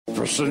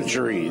For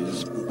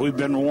centuries, we've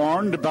been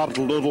warned about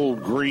little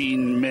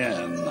green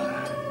men.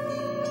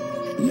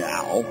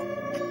 Now,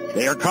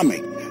 they are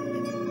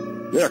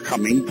coming. They're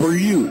coming for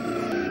you.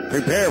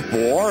 Prepare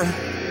for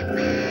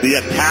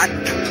the attack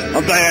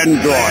of the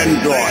android.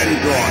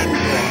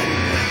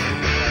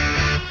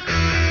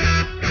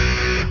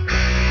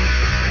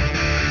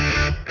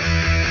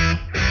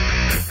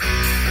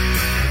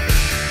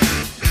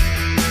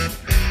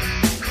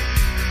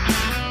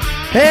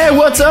 Hey,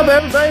 what's up,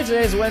 everybody?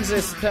 Today's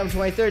Wednesday, September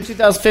 23rd,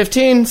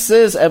 2015. This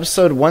is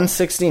episode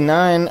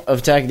 169 of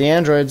Attack of the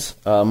Androids.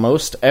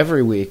 Most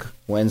every week,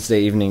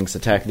 Wednesday evenings,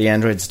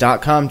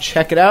 attackoftheandroids.com.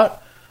 Check it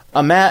out.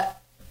 I'm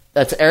Matt.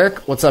 That's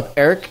Eric. What's up,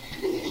 Eric?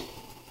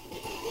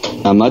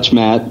 Not much,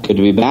 Matt. Good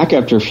to be back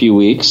after a few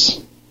weeks.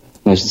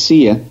 Nice to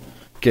see you.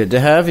 Good to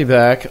have you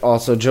back.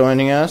 Also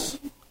joining us,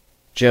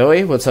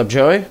 Joey. What's up,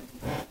 Joey?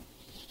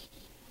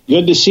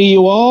 Good to see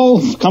you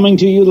all, coming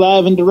to you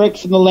live and direct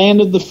from the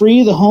land of the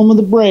free, the home of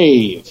the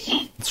brave.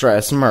 That's right,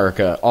 it's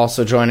America.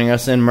 Also joining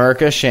us in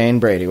America, Shane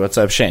Brady. What's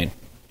up, Shane?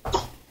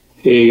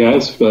 Hey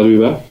guys, glad to be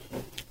back.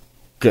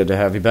 Good to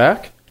have you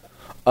back.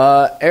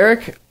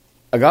 Eric,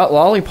 I got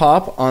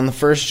Lollipop on the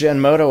first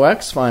gen Moto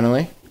X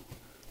finally.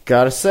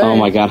 Gotta say. Oh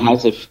my god, how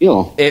does it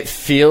feel? It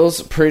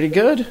feels pretty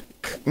good.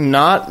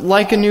 Not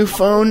like a new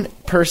phone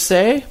per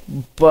se,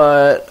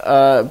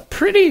 but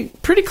pretty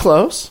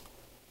close.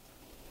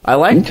 I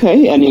like.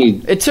 Okay,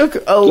 it took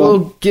a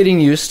little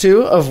getting used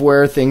to of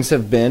where things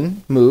have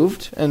been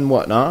moved and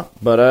whatnot,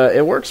 but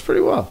it works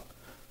pretty well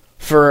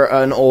for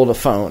an old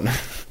phone.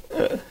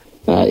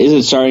 Is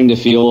it starting to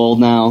feel old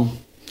now?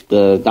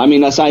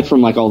 Aside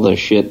from like all the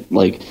shit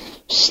like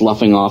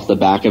sloughing off the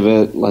back of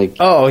it, like is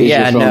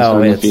your phone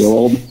starting to feel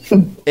old?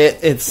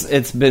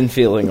 It's been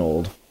feeling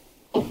old.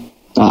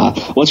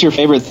 What's your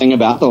favorite thing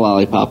about the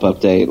Lollipop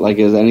update? Like,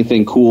 is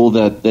anything cool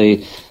that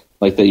they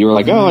like that you were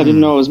like, oh, I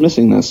didn't know I was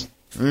missing this?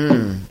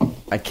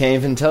 I can't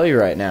even tell you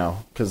right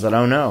now because I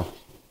don't know.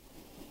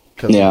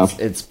 Because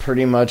it's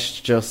pretty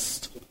much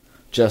just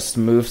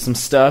move some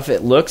stuff.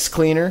 It looks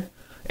cleaner.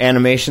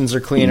 Animations are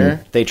cleaner.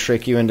 Mm-hmm. They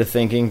trick you into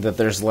thinking that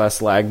there's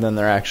less lag than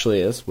there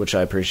actually is, which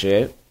I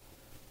appreciate.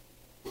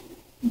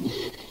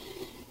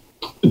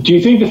 Do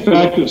you think the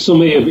fact that so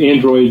many of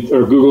Android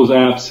or Google's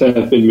apps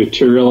have been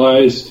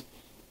materialized,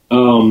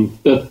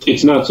 that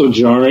it's not so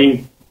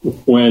jarring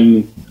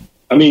when...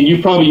 I mean,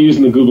 you're probably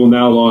using the Google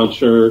Now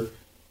launcher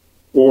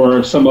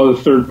or some other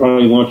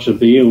third-party launcher to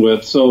begin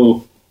with.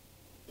 So,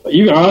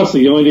 you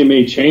honestly, the only thing that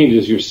may change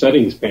is your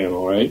settings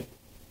panel, right?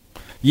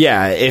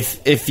 Yeah,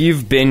 if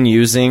you've been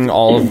using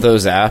all of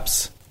those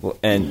apps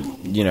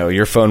and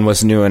your phone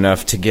was new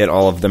enough to get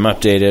all of them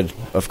updated,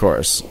 of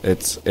course,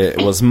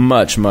 it was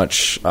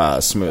much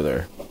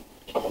smoother.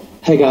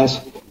 Hey guys,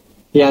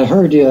 yeah, I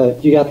heard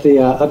you got the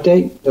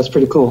update. That's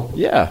pretty cool.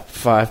 Yeah,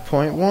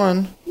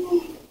 5.1.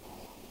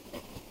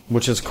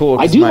 Which is cool.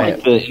 I do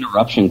like the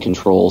interruption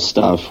control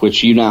stuff,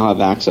 which you now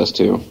have access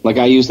to. Like,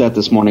 I used that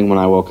this morning when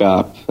I woke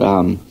up,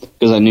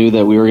 because I knew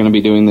that we were going to be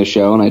doing this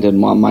show, and I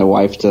didn't want my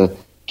wife to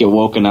get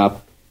woken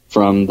up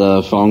from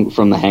the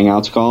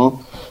Hangouts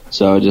call.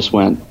 So I just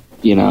went,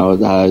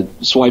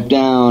 swipe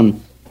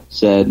down,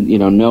 said,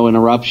 no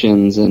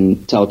interruptions,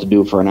 and tell it to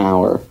do it for an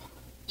hour.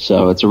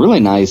 So it's a really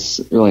nice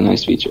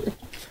feature.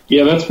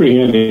 Yeah, that's pretty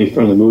handy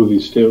from the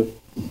movies, too.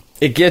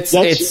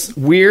 It's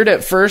weird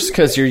at first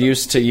because you're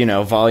used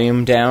to,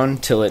 volume down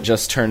till it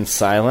just turns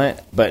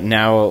silent. But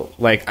now,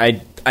 like,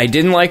 I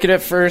didn't like it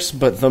at first,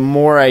 but the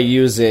more I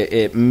use it,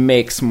 it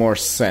makes more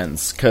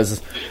sense.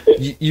 Because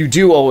you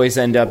do always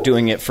end up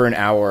doing it for an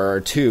hour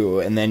or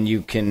two, and then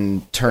you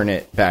can turn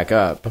it back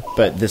up.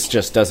 But this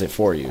just does it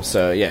for you,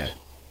 so yeah.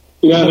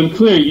 Yeah, I'm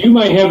clear. You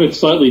might have it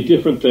slightly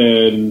different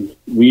than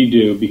we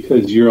do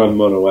because you're on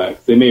Moto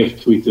X. They may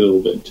have tweaked it a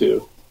little bit,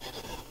 too.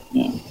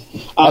 Yeah.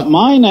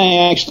 Mine,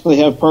 I actually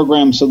have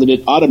programmed so that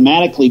it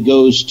automatically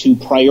goes to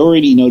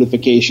priority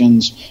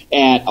notifications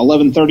at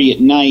 11:30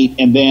 at night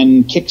and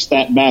then kicks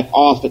that back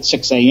off at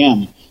 6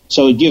 a.m.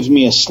 So it gives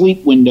me a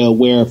sleep window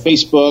where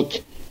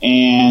Facebook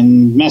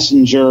and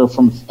Messenger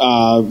from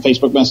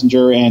Facebook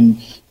Messenger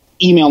and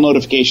email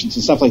notifications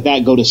and stuff like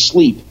that go to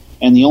sleep.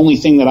 And the only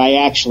thing that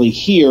I actually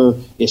hear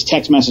is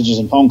text messages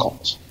and phone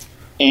calls.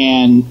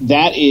 And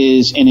that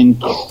is an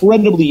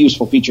incredibly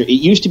useful feature. It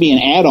used to be an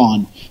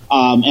add-on,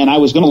 and I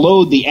was going to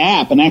load the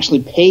app and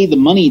actually pay the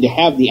money to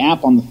have the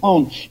app on the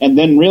phone, and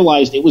then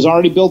realized it was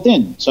already built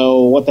in.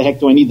 So what the heck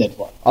do I need that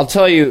for? I'll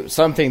tell you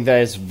something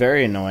that is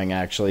very annoying,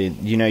 actually.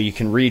 You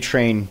can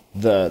retrain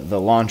the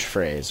launch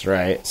phrase,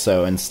 right?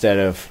 So instead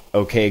of,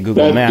 okay,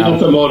 Google Now...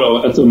 That's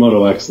a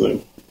Moto X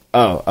thing.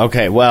 Oh,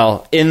 okay.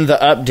 Well, in the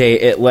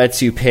update, it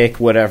lets you pick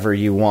whatever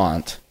you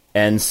want.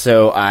 And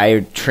so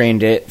I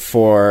trained it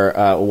for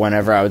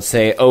whenever I would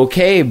say,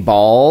 okay,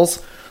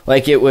 balls,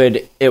 like it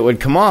would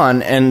come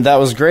on, and that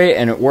was great,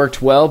 and it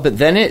worked well, but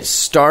then it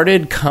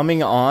started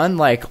coming on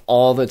like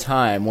all the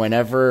time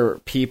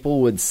whenever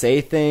people would say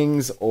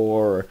things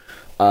or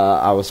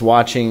I was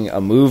watching a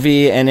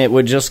movie and it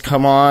would just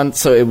come on,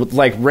 so it would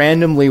like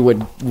randomly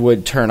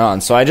would turn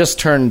on. So I just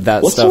turned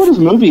that What stuff. sort of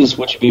movies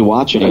would you be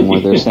watching where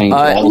they're saying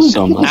balls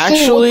so much?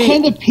 Actually, what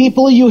kind of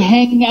people you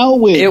hang out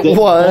with? It that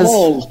was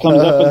balls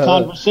comes up in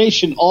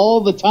conversation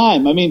all the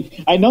time. I mean,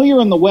 I know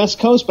you're on the West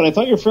Coast, but I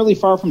thought you're fairly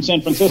far from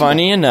San Francisco.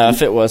 Funny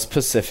enough, it was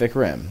Pacific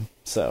Rim.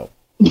 So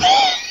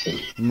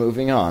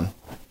moving on.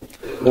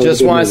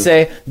 Just want to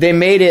say they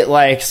made it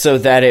like so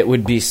that it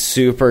would be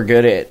super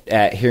good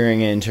at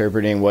hearing and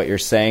interpreting what you're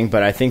saying,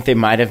 but I think they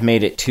might have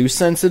made it too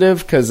sensitive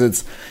because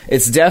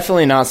it's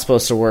definitely not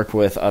supposed to work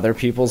with other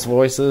people's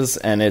voices,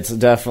 and it's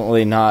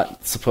definitely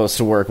not supposed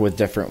to work with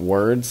different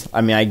words.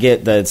 I mean, I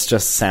get that it's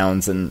just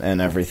sounds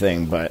and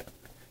everything, but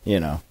you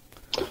know.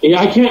 Yeah,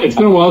 I can't. It's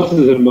been a while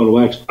since I did Moto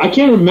X. I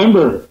can't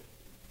remember.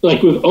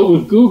 Like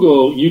with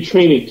Google, you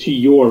train it to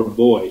your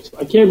voice.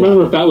 I can't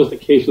remember if that was the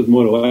case with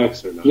Moto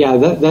X or not. Yeah,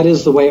 that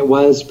is the way it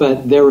was,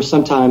 but there were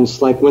sometimes,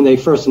 like when they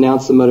first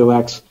announced the Moto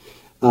X,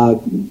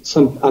 I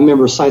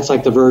remember sites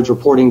like The Verge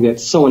reporting that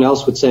someone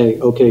else would say,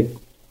 okay,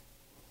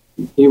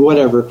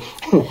 whatever.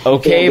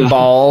 Okay, and,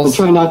 balls.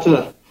 I'm trying not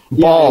to...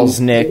 Balls,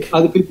 and Nick.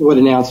 Other people would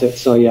announce it,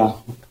 so yeah.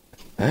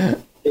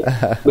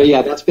 But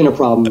yeah, that's been a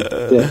problem.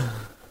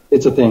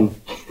 It's a thing.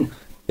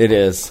 It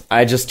is.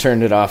 I just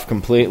turned it off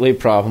completely.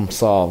 Problem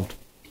solved.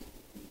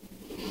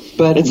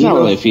 But It's not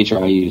really a feature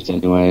I use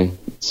anyway,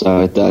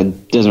 so it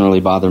doesn't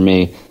really bother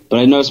me. But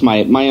I notice my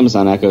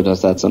Amazon Echo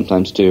does that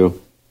sometimes too,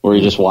 where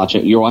you're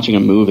watching a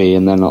movie,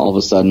 and then all of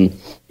a sudden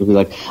you'll be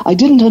like, I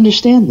didn't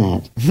understand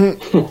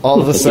that. All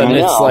of a sudden, I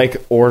it's know. like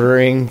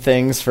ordering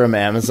things from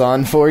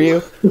Amazon for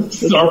you.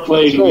 Start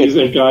playing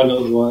music, God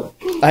knows what.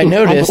 I I've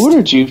noticed.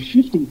 ordered you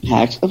 50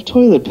 packs of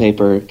toilet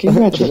paper.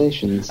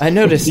 Congratulations. I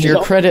noticed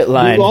your credit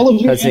line Do all of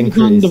your has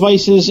Amazon increased.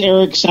 devices,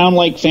 Eric, sound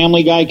like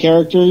Family Guy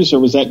characters, or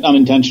was that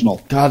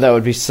unintentional? God, that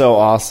would be so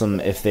awesome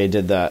if they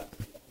did that.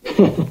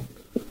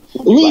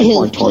 We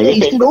have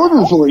placed an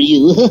order for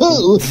you.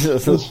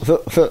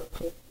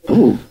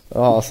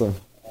 Awesome.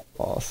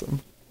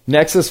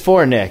 Nexus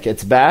 4, Nick,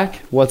 it's back.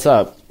 What's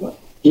up?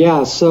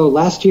 Yeah, so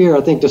last year,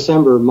 I think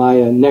December,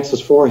 my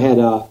Nexus 4 had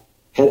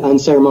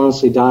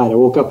unceremoniously died. I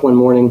woke up one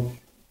morning,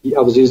 I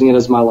was using it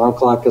as my alarm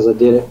clock because I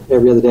did it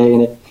every other day,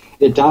 and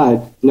it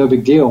died. No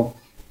big deal.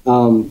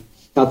 I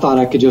thought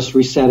I could just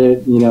reset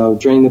it,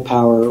 drain the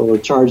power or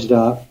charge it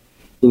up,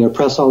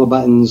 press all the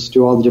buttons,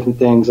 do all the different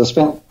things. I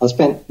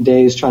spent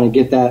days trying to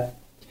get that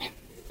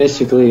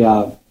basically,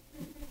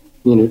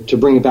 to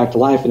bring it back to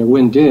life, and it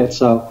wouldn't do it.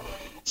 So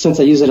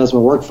since I use it as my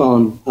work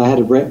phone, I had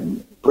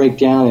to break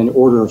down and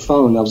order a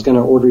phone. I was going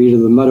to order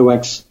either the Moto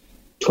X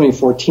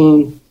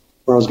 2014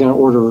 or I was going to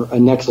order a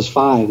Nexus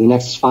 5. The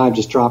Nexus 5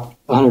 just dropped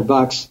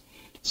 $100.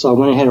 So I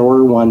went ahead and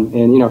ordered one.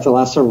 And, for the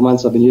last several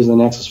months, I've been using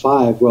the Nexus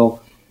 5.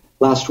 Well,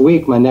 last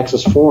week, my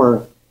Nexus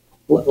 4,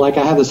 like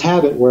I have this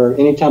habit where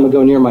anytime I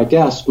go near my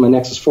desk, my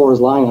Nexus 4 is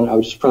lying on it, I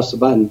would just press the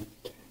button.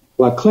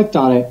 Well, I clicked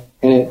on it,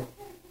 and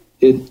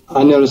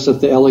I noticed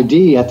that the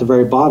LED at the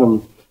very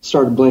bottom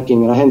started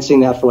blinking, and I hadn't seen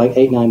that for like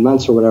 8-9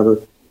 months or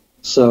whatever.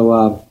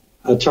 So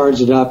I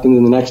charged it up, and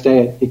then the next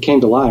day it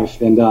came to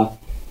life. And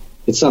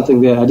it's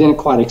something that I didn't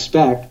quite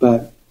expect,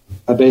 but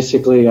I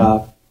basically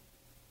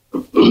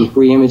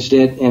re-imaged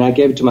it, and I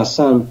gave it to my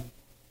son,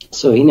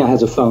 so he now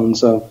has a phone.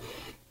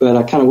 But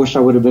I kind of wish I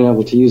would have been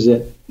able to use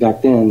it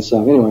back then.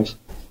 So anyways,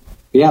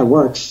 yeah, it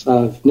works.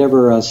 I've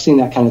never seen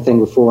that kind of thing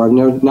before. I've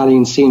not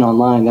even seen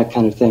online that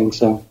kind of thing.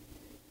 So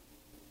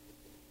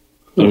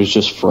It was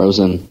just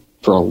frozen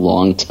for a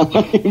long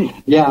time.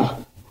 yeah,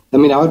 I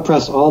mean, I would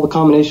press all the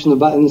combinations of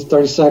buttons,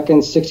 30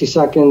 seconds, 60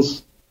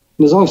 seconds.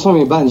 There's only so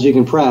many buttons you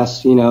can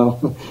press,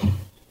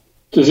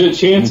 Does it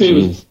chance it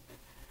was...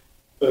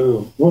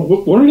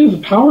 where did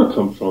the power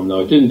come from,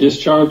 though? It didn't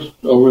discharge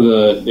over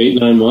the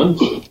 8-9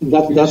 months?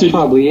 That's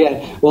probably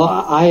it. Well,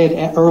 I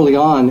had early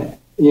on,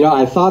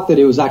 I thought that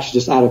it was actually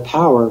just out of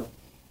power,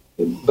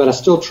 but I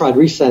still tried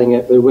resetting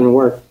it, but it wouldn't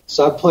work.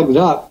 So I plugged it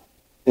up,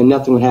 and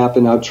nothing would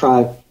happen. I would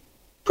try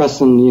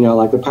pressing,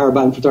 like the power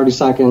button for 30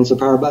 seconds, the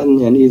power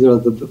button, and either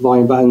of the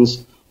volume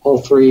buttons, all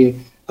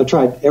three. I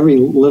tried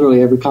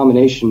literally every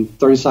combination,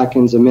 30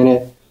 seconds, a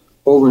minute,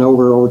 over and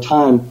over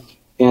time,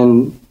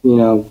 and,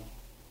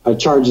 I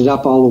charged it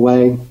up all the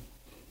way,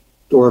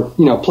 or,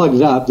 plugged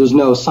it up. There's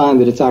no sign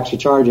that it's actually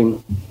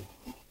charging.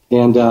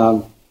 And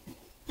I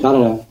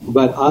don't know.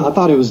 But I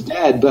thought it was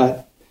dead,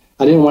 but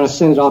I didn't want to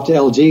send it off to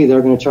LG.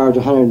 They're going to charge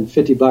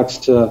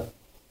 $150 to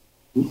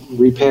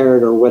repair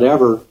it or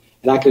whatever.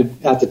 And I could,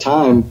 at the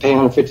time, pay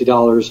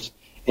 $150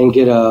 and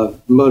get a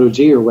Moto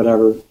G or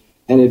whatever,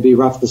 and it'd be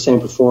roughly the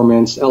same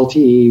performance,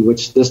 LTE,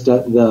 which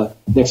the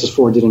Nexus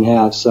 4 didn't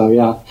have. So,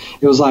 yeah,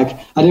 it was like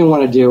I didn't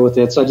want to deal with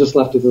it, so I just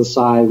left it to the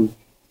side.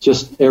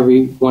 Just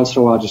every once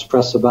in a while, just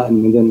press the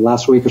button. And then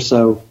last week or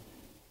so,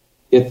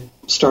 it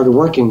started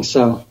working.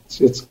 So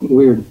it's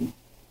weird.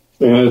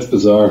 Yeah, it's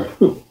bizarre.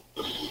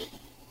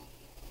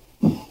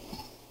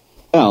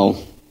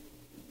 Well,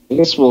 I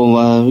guess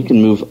we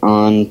can move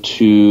on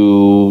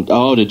to...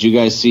 Oh, did you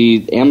guys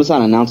see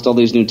Amazon announced all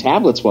these new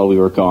tablets while we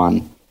were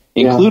gone,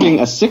 including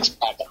a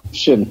 6-pack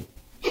option?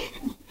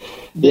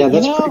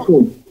 that's pretty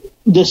cool.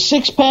 The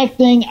 6-pack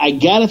thing, I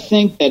gotta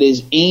think that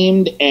is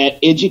aimed at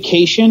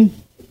education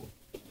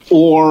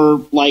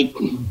or like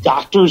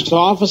doctors'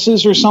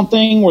 offices or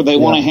something where they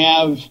want to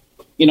have,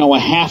 a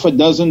half a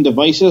dozen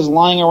devices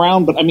lying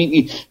around. But I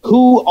mean,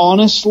 who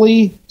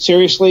honestly,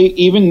 seriously,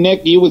 even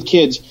Nick, you with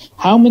kids,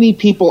 how many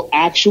people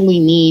actually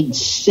need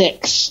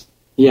 6?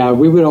 Yeah,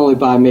 we would only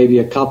buy maybe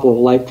a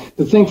couple. Like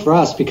the thing for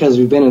us, because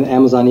we've been in the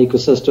Amazon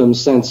ecosystem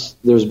since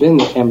there's been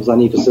the Amazon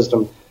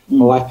ecosystem,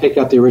 my wife picked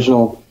up the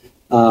original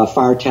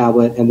Fire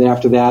tablet, and then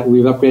after that,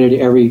 we've upgraded to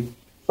every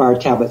Fire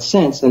tablet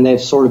since, and they've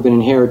sort of been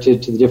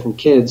inherited to the different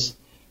kids,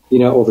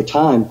 over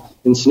time.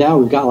 And so now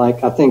we've got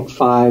I think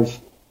 5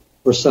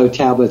 or so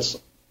tablets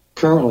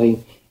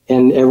currently,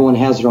 and everyone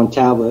has their own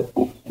tablet.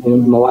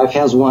 And my wife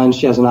has one;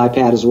 she has an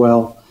iPad as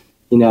well.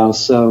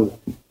 So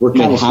we're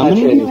kind of how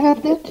many do you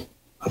have, Nick?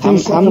 I think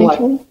it's something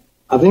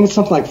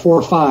like 4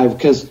 or 5,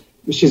 because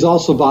she's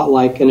also bought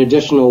an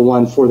additional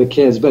one for the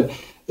kids. But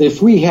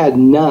if we had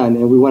none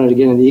and we wanted to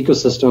get into the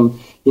ecosystem,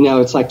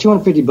 it's like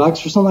 $250 or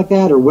something like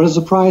that. Or what is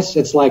the price?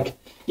 It's like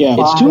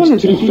it's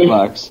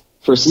 $250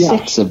 for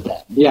 6 of them.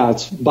 Yeah,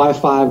 it's buy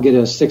 5 get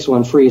a 6th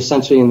one free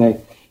essentially, and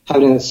they have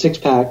it in a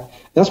 6-pack.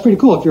 That's pretty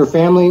cool. If you're a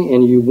family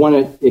and you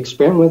want to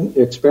experiment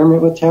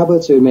with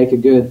tablets, it would make a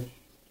good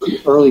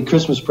early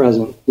Christmas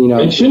present.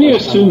 And shouldn't you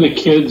assume the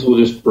kids will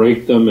just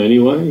break them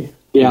anyway?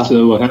 Yeah.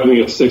 So having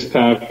a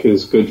 6-pack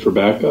is good for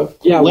backup.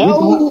 Yeah.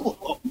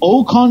 Well,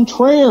 au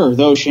contraire,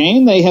 though,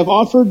 Shane, they've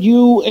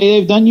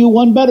done you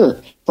one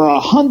better. For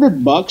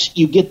 $100,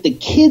 you get the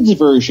kids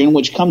version,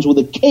 which comes with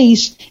a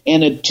case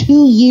and a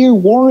 2-year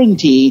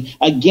warranty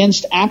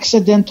against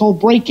accidental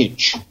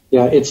breakage.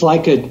 Yeah, it's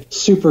like a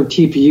super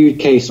TPU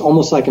case,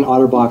 almost like an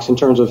OtterBox in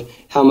terms of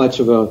how much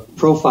of a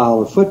profile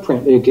or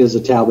footprint it gives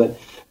the tablet.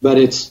 But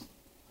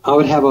I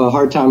would have a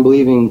hard time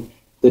believing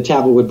the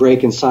tablet would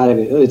break inside of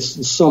it.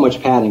 It's so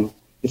much padding.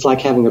 It's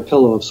like having a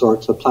pillow of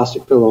sorts, a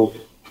plastic pillow.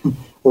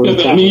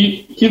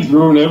 Kids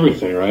ruin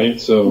everything,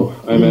 right? So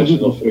I imagine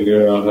they'll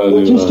figure out how to.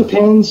 It just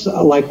depends.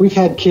 We've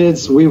had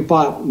kids. We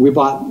bought.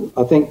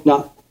 I think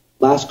not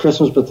last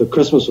Christmas, but the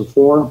Christmas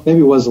before. Maybe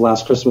it was the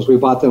last Christmas. We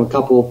bought them a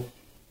couple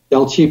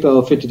El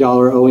Cheapo $50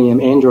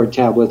 OEM Android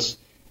tablets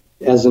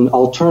as an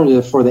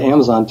alternative for the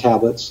Amazon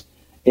tablets.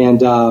 And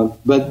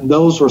but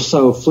those were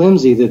so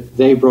flimsy that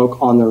they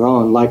broke on their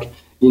own.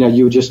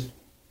 You would just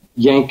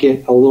yank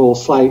it a little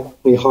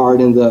slightly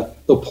hard, and the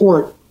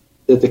port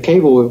that the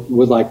cable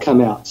would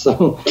come out.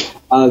 So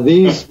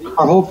these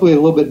are hopefully a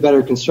little bit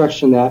better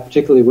construction than that,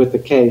 particularly with the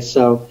case.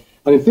 So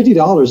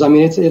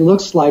 $50. It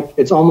looks like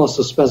it's almost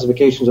the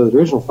specifications of the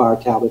original Fire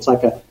tablet. It's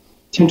like a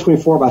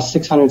 1024 by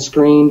 600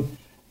 screen,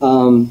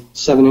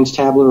 7-inch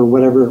tablet or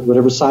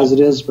whatever size it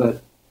is,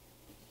 but.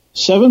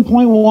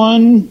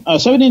 7.1,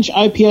 7-inch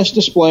IPS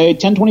display,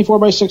 1024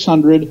 by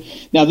 600.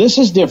 Now this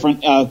is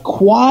different.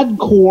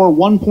 Quad-core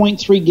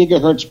 1.3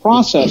 gigahertz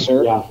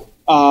processor. Yeah.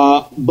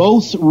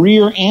 Both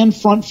rear and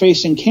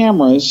front-facing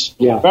cameras.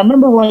 Yeah. If I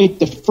remember right,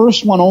 the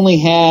first one only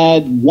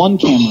had one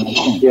camera, I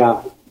think.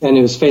 Yeah, and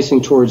it was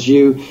facing towards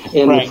you,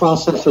 and the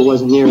processor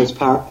wasn't near as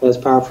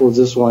powerful as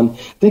this one. I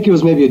think it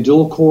was maybe a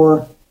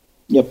dual-core.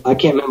 Yep. I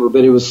can't remember,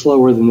 but it was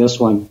slower than this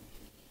one.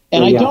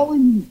 And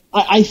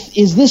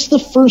is this the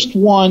first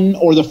one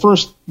or the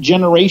first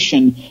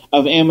generation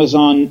of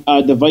Amazon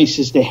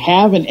devices to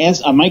have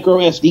a micro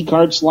SD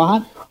card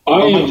slot?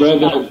 I haven't read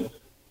that.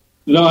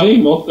 No, I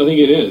think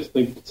it is. I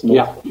think it's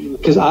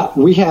because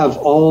we have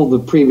all the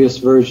previous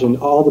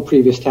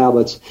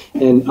tablets,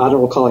 and I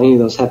don't recall any of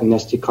those having an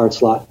SD card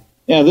slot.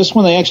 Yeah, this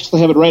one they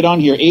actually have it right on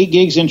here. 8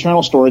 gigs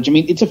internal storage.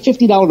 It's a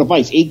 $50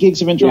 device. 8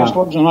 gigs of internal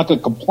storage. I'm not going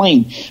to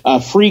complain.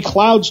 Free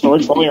cloud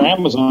storage for all your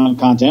Amazon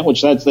content,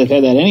 which they've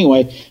had that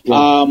anyway.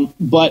 Yeah.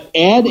 But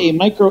add a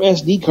micro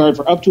SD card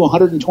for up to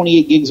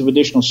 128 gigs of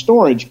additional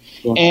storage.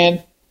 Yeah.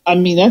 And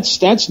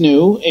that's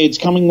new. It's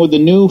coming with the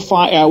new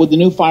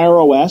Fire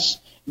OS.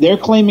 They're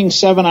claiming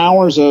 7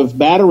 hours of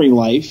battery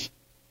life.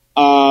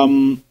 I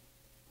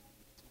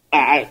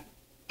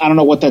don't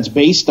know what that's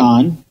based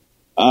on.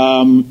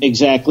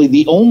 Exactly.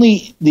 The only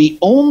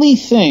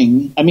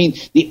thing,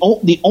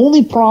 the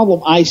only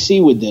problem I see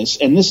with this,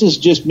 and this is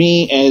just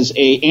me as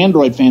a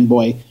Android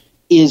fanboy,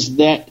 is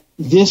that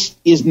this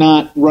is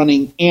not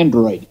running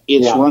Android.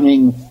 It's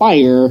running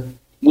Fire,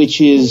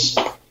 which is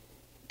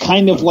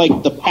kind of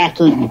like the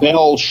Packard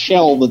Bell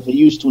shell that they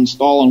used to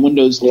install on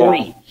Windows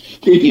 3.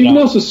 If you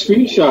notice the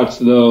screenshots,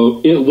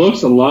 though, it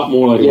looks a lot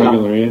more like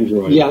regular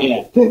Android.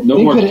 Yeah. No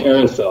more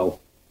carousel.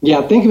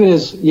 Yeah, think of it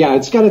as,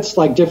 it's got its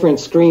different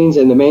screens,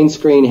 and the main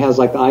screen has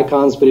the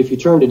icons, but if you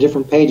turn to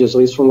different pages, at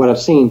least from what I've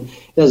seen,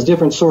 it has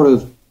different sort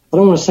of, I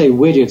don't want to say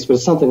widgets, but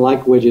it's something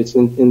like widgets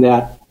in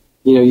that,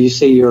 you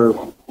see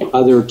your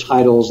other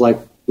titles like,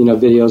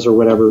 videos or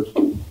whatever.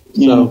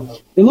 So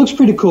it looks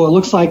pretty cool. It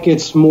looks like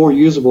it's more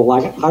usable.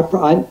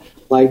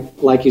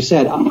 Like you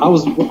said, I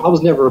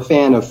was never a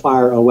fan of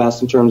Fire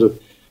OS in terms of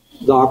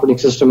the operating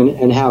system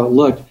and how it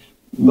looked,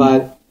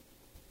 but,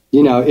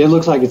 it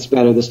looks like it's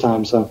better this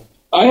time, so.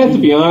 I have to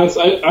be honest,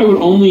 I would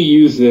only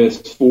use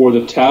this for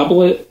the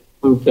tablet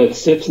that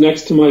sits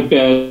next to my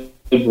bed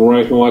where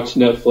I can watch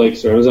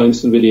Netflix or Amazon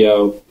Instant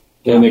Video,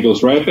 and it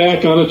goes right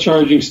back on a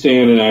charging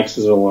stand and acts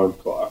as an alarm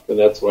clock, and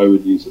that's what I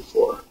would use it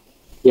for.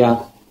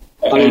 Yeah.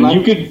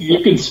 And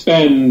you could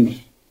spend.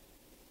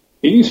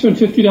 Can you spend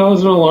 $50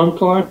 on an alarm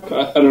clock?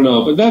 I don't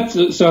know, but that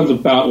sounds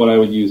about what I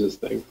would use this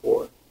thing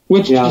for,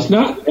 which is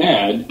not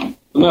bad.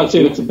 I'm not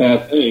saying it's a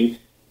bad thing,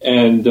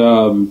 and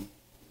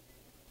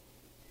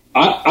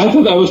I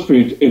thought that was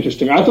pretty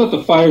interesting. I thought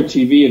the Fire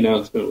TV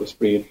announcement was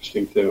pretty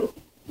interesting too.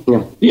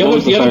 Yeah. The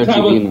other Fire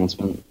tablet, TV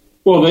announcement?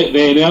 well,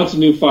 they announced a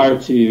new Fire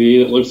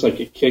TV that looks like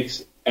it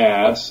kicks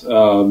ass.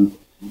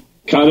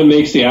 Kind of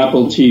makes the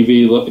Apple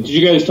TV look. Did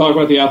you guys talk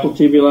about the Apple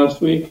TV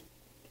last week?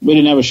 We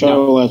didn't have a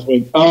show last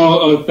week.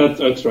 Oh,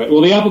 that's right.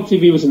 Well, the Apple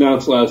TV was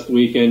announced last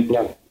week, and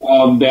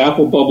the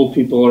Apple Bubble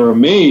people are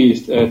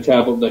amazed at a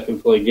tablet that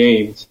can play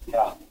games.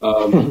 Yeah.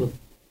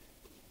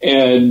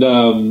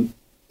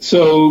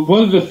 So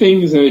one of the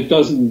things that it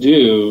doesn't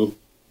do,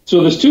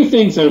 so there's two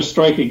things that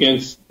strike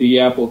against the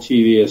Apple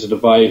TV as a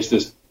device.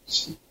 This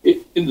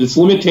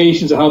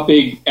limitations of how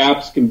big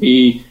apps can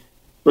be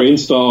for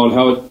install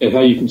and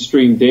how you can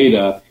stream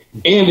data,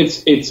 and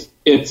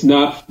it's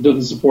not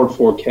doesn't support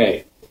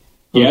 4K.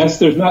 Yes,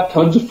 there's not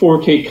tons of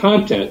 4K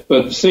content,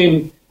 but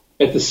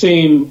at the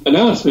same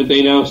announcement, they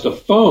announced a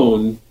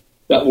phone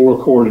that will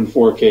record in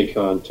 4K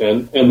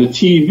content, and the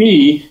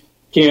TV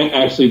can't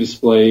actually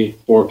display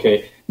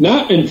 4K.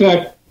 In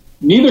fact,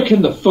 neither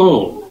can the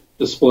phone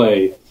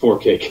display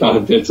 4K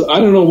content. So I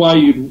don't know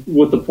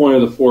what the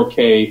point of the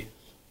 4K,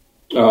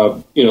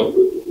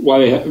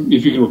 why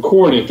if you can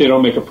record it, if they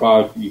don't make a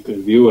product you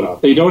can view it on.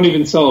 They don't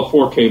even sell a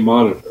 4K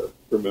monitor,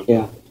 remember?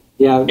 Yeah.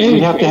 Yeah,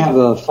 you have to have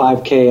a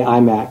 5K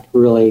iMac,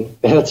 really.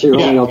 That's your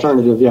only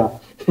alternative,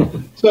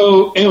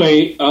 So,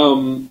 anyway,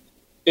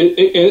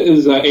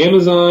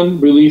 Amazon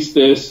released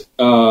this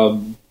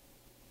new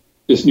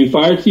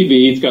Fire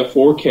TV. It's got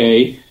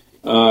 4K.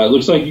 It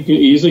looks like you can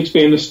easily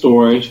expand the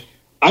storage.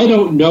 I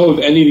don't know of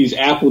any of these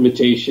app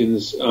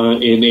limitations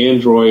in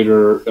Android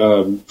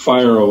or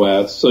Fire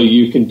OS, so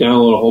you can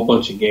download a whole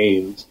bunch of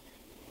games.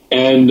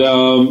 And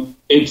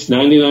it's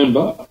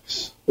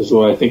 $99 is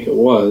what I think it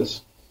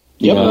was.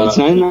 Yeah, it's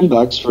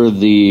 $99 for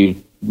the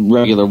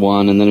regular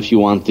one, and then if you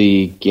want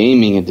the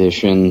gaming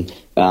edition,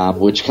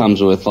 which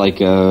comes with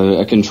like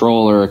a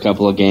controller, a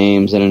couple of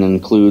games, and it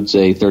includes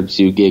a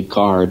 32 gig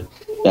card,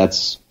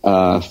 that's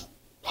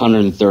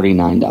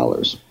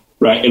 $139.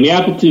 Right, and the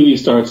Apple TV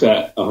starts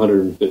at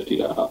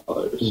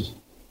 $150.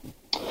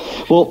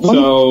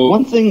 Well,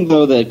 one thing,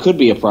 though, that could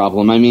be a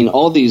problem, I mean,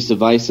 all these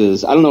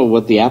devices, I don't know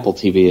what the Apple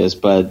TV is,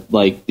 but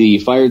like the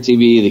Fire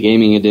TV, the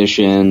gaming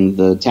edition,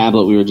 the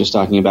tablet we were just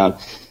talking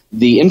about,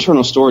 the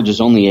internal storage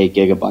is only 8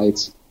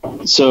 gigabytes.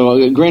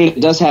 So, granted,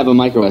 it does have a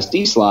micro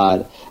SD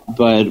slot,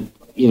 but,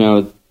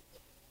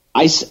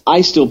 I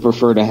still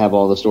prefer to have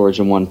all the storage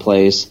in one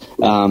place.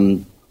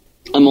 I'm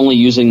only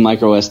using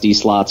micro SD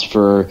slots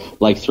for,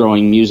 like,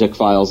 throwing music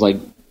files, like,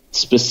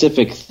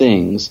 specific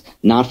things,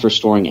 not for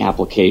storing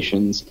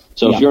applications.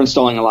 So if you're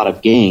installing a lot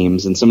of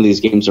games, and some of these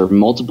games are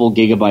multiple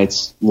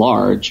gigabytes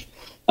large,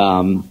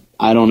 I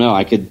don't know.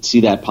 I could see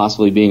that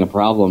possibly being a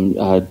problem.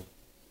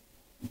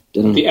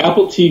 The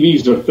Apple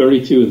TVs are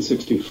 32 and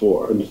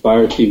 64, and the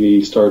Fire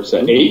TV starts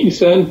at 8, you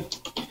said?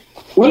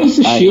 What is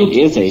the Shield TV? It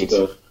is 8.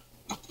 Stuff?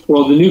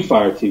 Well, the new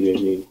Fire TV,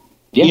 I mean.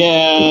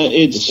 Yeah,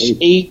 it's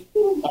 8.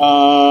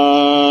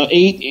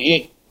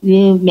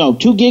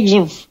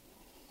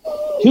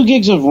 2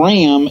 gigs of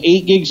RAM,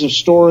 8 gigs of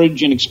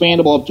storage, and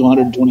expandable up to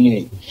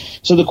 128.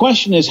 So the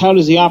question is, how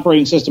does the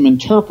operating system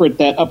interpret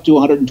that up to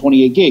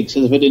 128 gigs?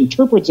 Because if it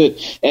interprets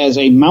it as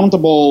a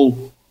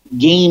mountable,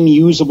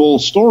 game-usable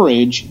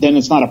storage, then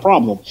it's not a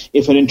problem.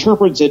 If it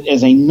interprets it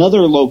as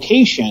another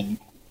location,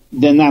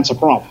 then that's a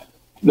problem.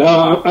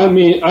 No, I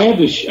mean, I have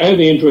the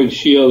Android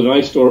Shield, and I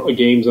store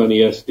games on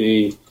the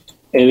SD,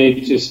 and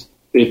it just...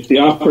 If the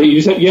operator,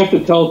 you have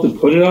to tell it to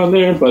put it on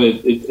there, but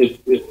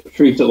it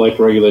treats it like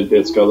regular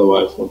disk,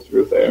 otherwise once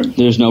through there.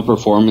 There's no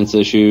performance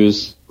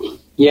issues.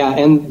 Yeah,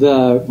 and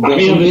the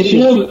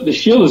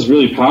Shield is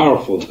really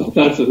powerful.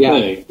 That's the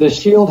thing. The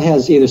Shield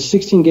has either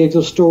 16 gigs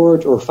of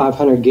storage or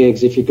 500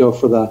 gigs if you go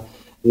for the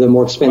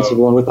more expensive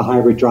one with the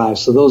hybrid drive.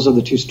 So those are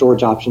the two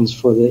storage options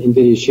for the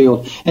NVIDIA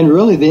Shield. And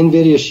really, the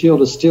NVIDIA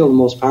Shield is still the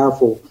most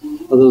powerful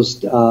of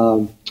those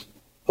of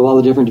all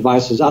the different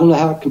devices. I don't know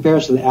how it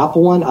compares to the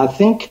Apple one. I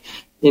think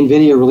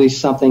NVIDIA released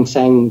something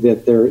saying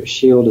that their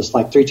Shield is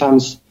like 3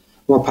 times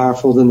more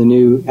powerful than the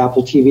new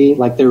Apple TV.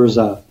 Like there was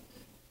a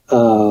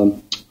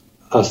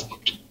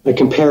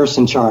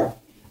comparison chart.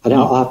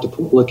 I'll have to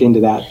look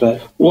into that.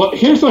 But well,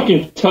 here's what I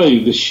can tell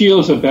you: the Shield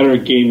is a better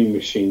gaming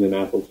machine than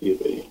Apple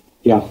TV.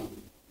 Yeah,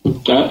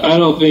 I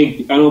don't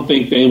think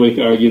anybody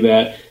could argue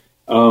that.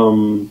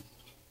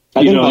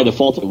 I think by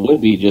default it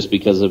would be just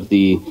because of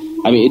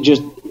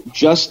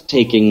just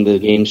taking the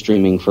game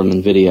streaming from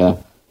NVIDIA,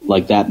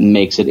 like that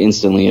makes it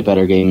instantly a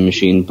better gaming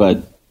machine.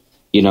 But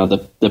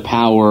the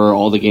power,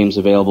 all the games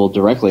available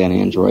directly on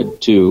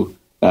Android too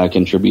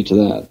contribute to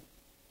that.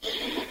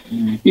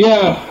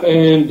 Yeah,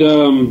 and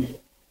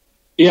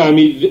Yeah, I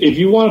mean, if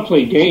you want to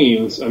play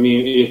games, I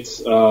mean, it's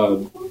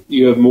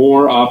you have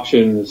more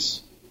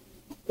options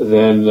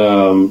than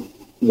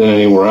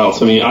anywhere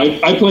else. I mean,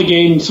 I play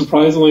games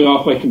surprisingly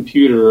off my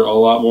computer a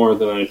lot more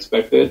than I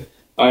expected.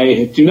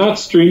 I do not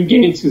stream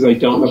games because I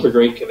don't have a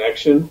great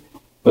connection,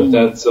 but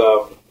that's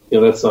not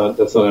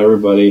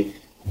everybody.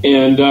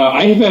 And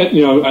I have had,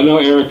 I know,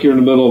 Eric, you're in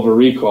the middle of a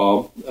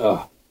recall,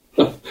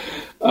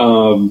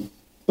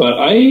 but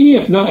I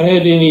have not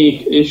had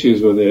any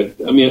issues with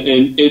it. I mean,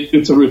 and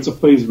it's a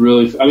place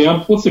really. I mean,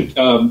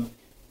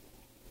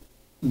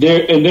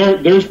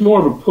 there's more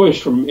of a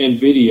push from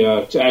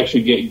NVIDIA to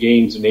actually get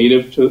games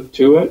native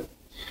to it,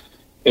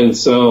 and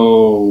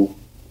so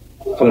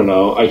I don't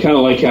know. I kind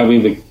of like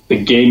having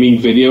the gaming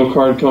video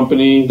card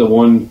company, the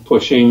one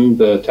pushing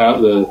the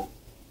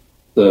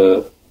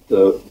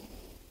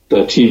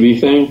TV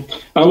thing.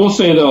 I will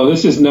say, though,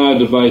 this is not a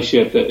device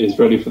yet that is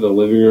ready for the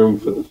living room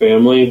for the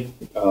family.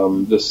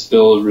 This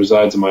still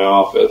resides in my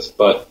office.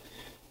 But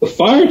the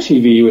Fire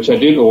TV, which I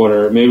did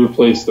order, may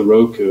replace the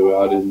Roku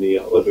out in the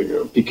living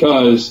room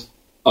because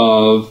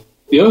of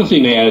the other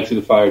thing they added to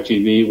the Fire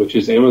TV, which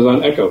is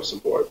Amazon Echo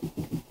support.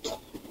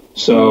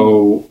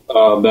 So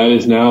that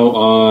is now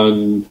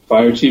on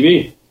Fire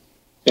TV.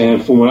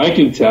 And from what I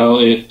can tell,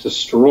 it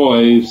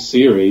destroys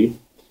Siri,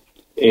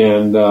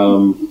 and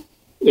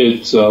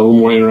it's a little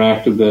more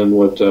interactive than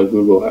what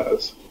Google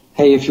has.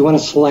 Hey, if you want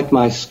to select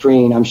my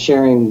screen, I'm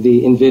sharing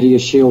the NVIDIA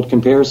Shield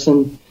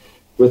comparison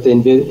with the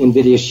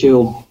NVIDIA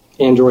Shield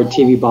Android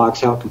TV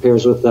box, how it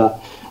compares with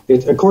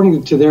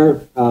according to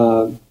their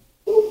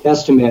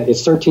estimate,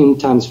 it's 13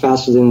 times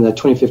faster than the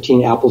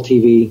 2015 Apple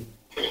TV.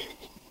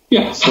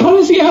 Yeah, so how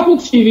does the Apple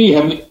TV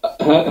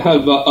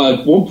have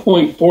a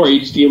 1.4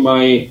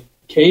 HDMI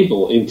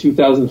cable in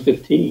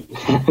 2015?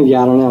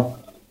 Yeah, I don't know.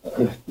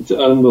 It's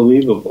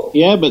unbelievable.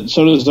 Yeah, but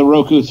so does the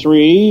Roku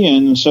 3,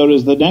 and so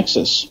does the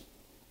Nexus.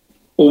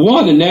 Well,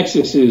 one, the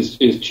Nexus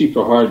is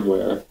cheaper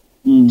hardware.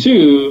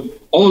 Two,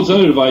 all those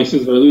other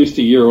devices are at least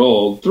a year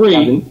old.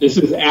 Three, this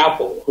is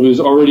Apple, who's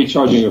already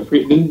charging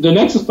the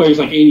Nexus player is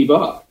like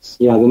 $80.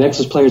 Yeah, the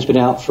Nexus player's been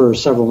out for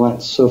several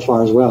months so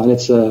far as well, and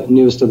it's the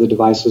newest of the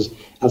devices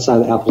outside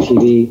of the Apple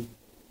TV.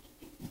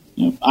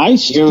 I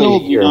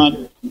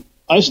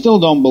still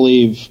don't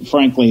believe,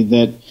 frankly,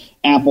 that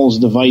Apple's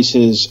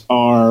devices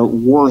are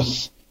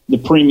worth the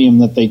premium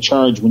that they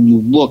charge when you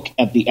look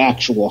at the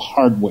actual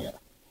hardware.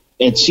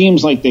 It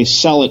seems like they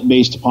sell it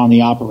based upon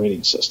the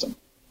operating system.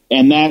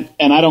 And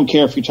I don't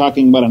care if you're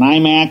talking about an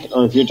iMac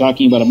or if you're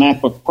talking about a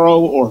MacBook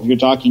Pro or if you're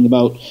talking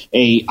about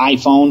a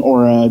iPhone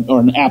or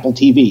an Apple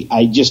TV.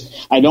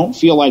 I don't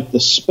feel like the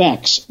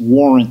specs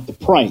warrant the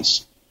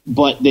price.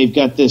 But they've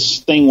got this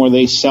thing where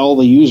they sell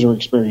the user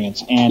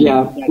experience. And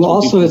well,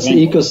 also it's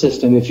the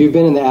ecosystem. If you've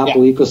been in the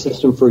Apple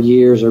ecosystem for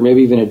years or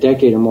maybe even a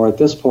decade or more at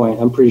this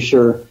point, I'm pretty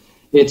sure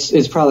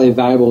it's probably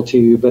valuable to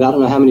you. But I don't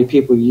know how many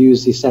people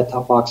use these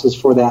set-top boxes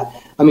for that.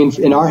 I mean,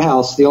 in our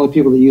house, the only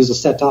people that use the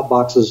set-top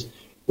boxes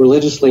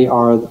religiously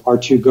are our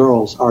two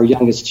girls, our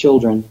youngest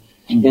children,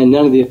 and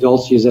none of the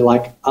adults use it.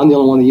 Like, I'm the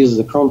only one that uses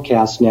the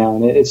Chromecast now,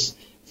 and it's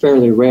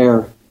fairly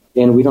rare,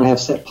 and we don't have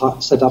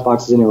set-top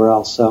boxes anywhere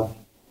else, so...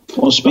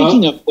 Well,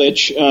 speaking of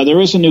which,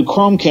 there is a new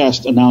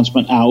Chromecast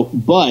announcement out.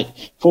 But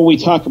before we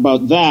talk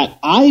about that,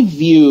 I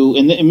view,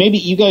 and maybe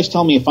you guys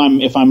tell me if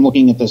I'm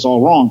looking at this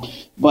all wrong,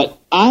 but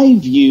I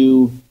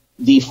view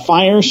the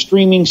Fire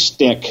Streaming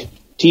Stick,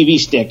 TV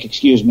Stick,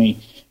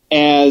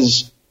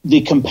 as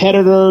the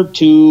competitor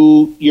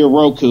to your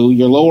Roku,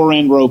 your lower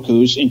end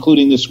Rokus,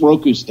 including this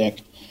Roku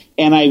Stick,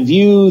 and I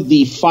view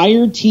the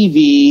Fire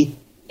TV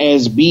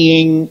as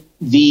being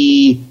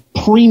the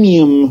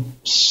premium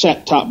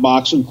set-top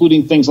box,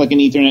 including things like an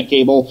Ethernet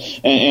cable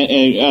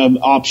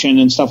option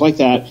and stuff like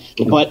that.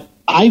 But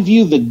I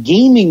view the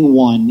gaming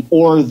one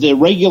or the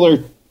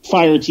regular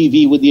Fire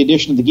TV with the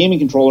addition of the gaming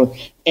controller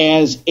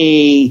as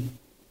a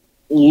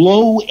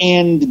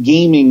low-end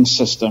gaming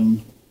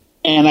system.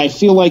 And I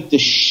feel like the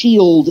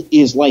Shield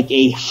is like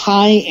a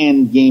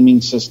high-end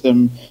gaming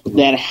system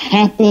that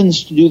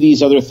happens to do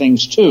these other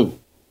things too.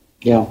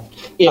 Yeah.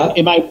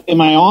 Am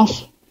I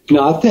off?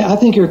 No, I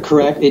think you're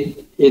correct.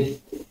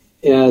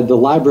 The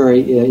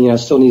library,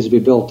 still needs to be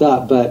built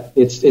up, but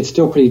it's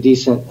still pretty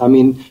decent. I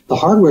mean, the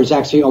hardware is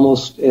actually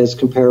almost as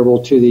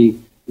comparable to the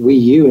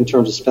Wii U in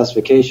terms of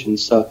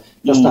specifications, so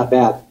that's not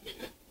bad.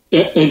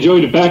 And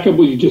Joey, to back up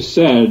what you just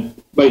said,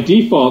 by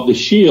default, the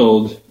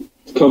Shield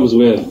comes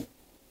with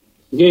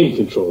a game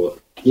controller.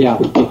 Yeah,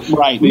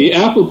 right. The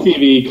Apple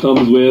TV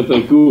comes with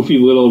a goofy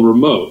little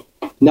remote.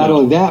 Not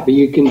only that, but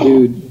you can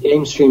do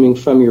game streaming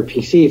from your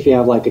PC if you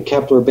have like a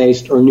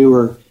Kepler-based or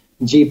newer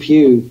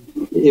GPU.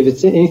 If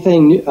it's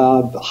anything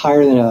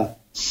higher than a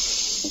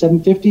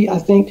 750, I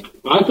think.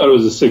 I thought it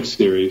was a 6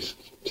 series.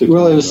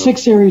 Well, it was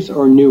 6 series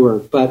or newer,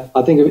 but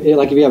I think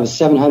if you have a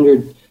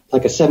 700,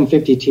 like a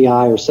 750 Ti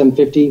or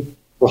 750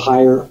 or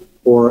higher,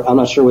 or I'm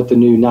not sure what the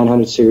new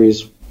 900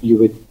 series you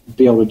would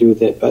be able to do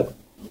with it, but.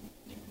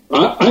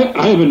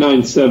 I have a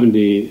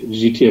 970,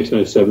 GTX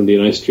 970,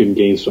 and I stream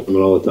games from it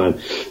all the time.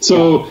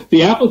 So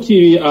the Apple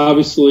TV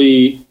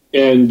obviously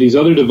and these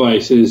other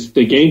devices,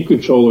 the game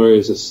controller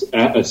is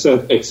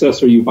a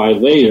accessory you buy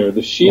later.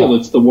 The Shield,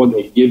 it's the one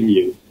they give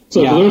you.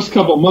 So for the first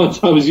couple of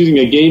months, I was using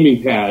a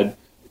gaming pad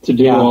to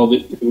do all the,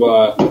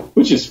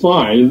 which is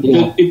fine.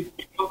 Yeah.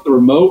 The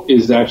remote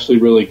is actually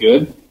really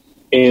good,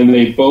 and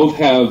they both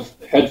have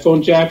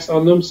headphone jacks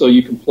on them, so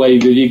you can play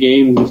video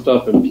games and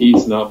stuff in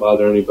peace, not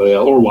bother anybody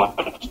else, or watch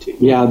TV.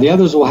 Yeah, the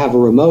others will have a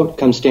remote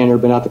come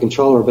standard, but not the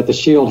controller. But the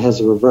Shield has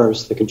a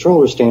reverse. The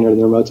controller is standard, and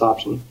the remote's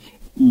option.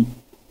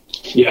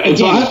 Yeah, and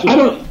so I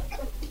don't.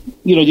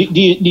 Do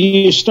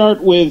you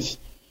start with?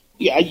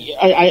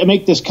 I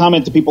make this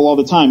comment to people all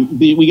the time.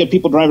 We get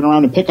people driving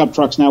around in pickup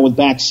trucks now with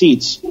back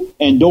seats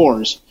and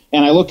doors.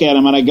 And I look at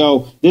them and I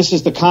go, this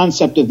is the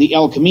concept of the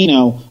El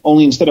Camino,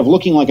 only instead of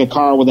looking like a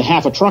car with a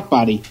half a truck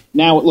body,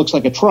 now it looks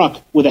like a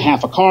truck with a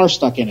half a car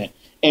stuck in it.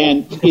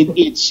 And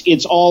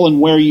it's all in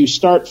where you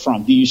start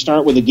from. Do you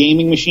start with a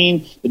gaming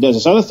machine that does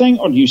this other thing,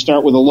 or do you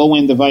start with a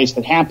low-end device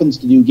that happens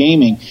to do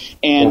gaming?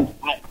 And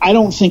I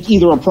don't think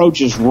either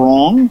approach is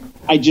wrong.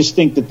 I just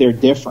think that they're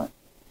different.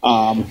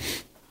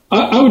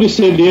 I would just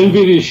say the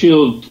NVIDIA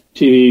Shield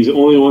TV is the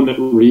only one that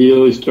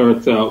really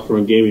starts out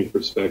from a gaming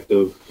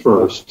perspective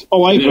first.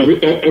 Oh, I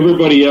agree.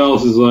 Everybody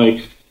else is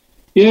like,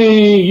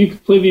 yay, you can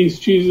play these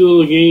cheesy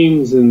little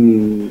games.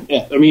 And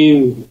I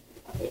mean,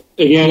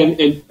 again,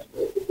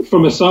 and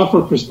from a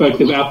software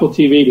perspective, Apple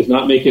TV does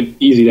not make it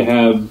easy to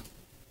have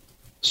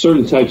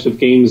certain types of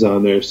games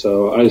on there,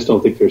 so I just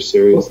don't think they're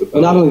serious about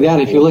it. Not only that,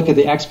 if you look at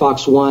the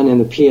Xbox One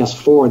and the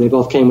PS4, they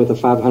both came with a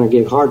 500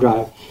 gig hard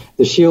drive.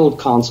 The Shield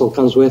console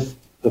comes with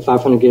the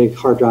 500 gig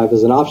hard drive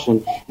as an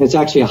option, and it's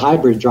actually a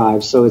hybrid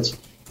drive, so it's a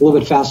little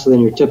bit faster than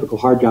your typical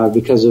hard drive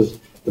because of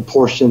the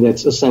portion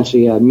that's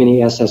essentially a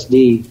mini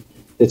SSD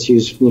that's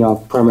used,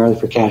 primarily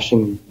for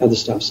caching and other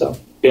stuff. So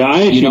yeah,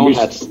 I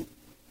actually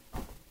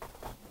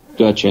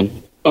Gotcha.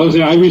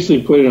 I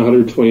recently put in a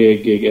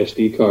 128 gig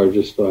SD card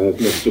just so I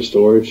have extra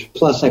storage.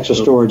 Plus extra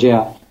storage,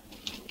 yeah.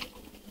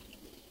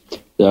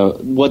 So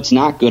what's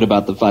not good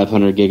about the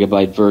 500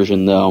 gigabyte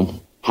version, though,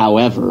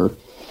 however,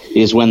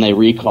 is when they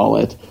recall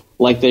it.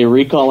 Like they're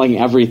recalling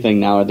everything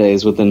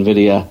nowadays with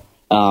NVIDIA.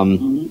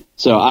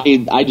 So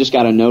I just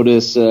got a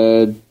notice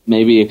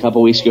maybe a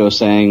couple weeks ago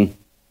saying,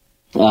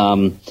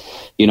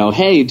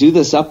 hey, do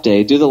this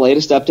update, do the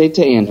latest update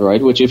to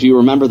Android, which if you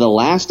remember the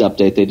last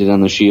update they did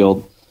on the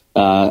Shield,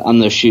 on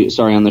the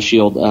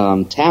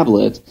Shield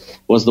tablet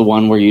was the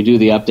one where you do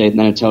the update and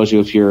then it tells you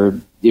if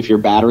your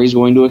battery's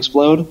going to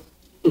explode.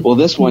 Well,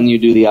 this one you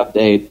do the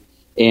update,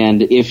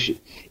 and if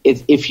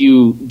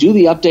you do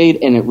the update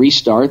and it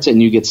restarts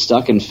and you get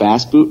stuck in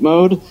fast boot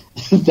mode,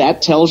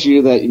 that tells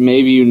you that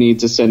maybe you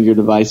need to send your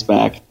device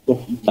back.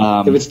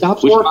 If it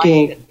stops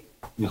working.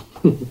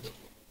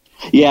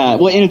 Yeah,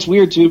 well, and it's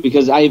weird too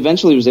because I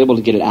eventually was able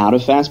to get it out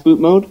of fast boot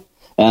mode.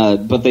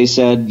 But they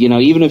said,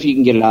 even if you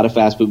can get it out of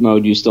fast boot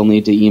mode, you still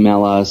need to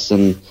email us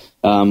and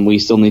we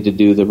still need to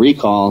do the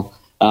recall.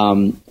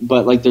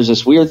 But like there's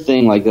this weird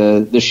thing, like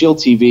the Shield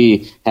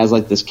TV has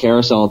like this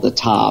carousel at the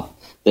top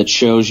that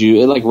shows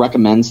you, it like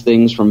recommends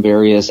things from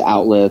various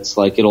outlets.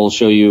 Like it'll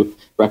show you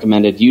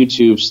recommended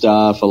YouTube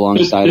stuff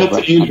alongside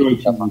that's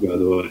Android, by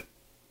the way.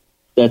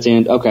 That's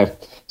okay.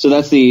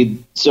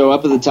 So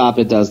up at the top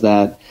it does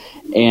that,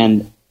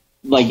 and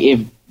like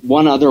if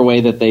one other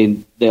way that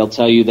they'll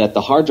tell you that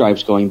the hard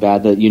drive's going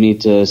bad, that you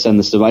need to send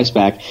this device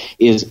back,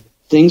 is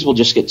things will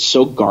just get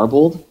so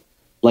garbled.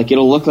 Like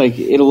it'll look like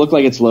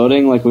it's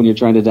loading, like when you're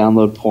trying to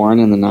download porn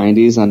in the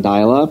 90s on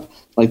dial-up.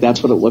 Like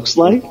that's what it looks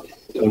like.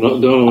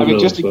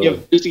 Just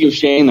to give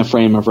Shane a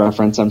frame of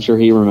reference, I'm sure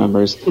he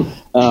remembers.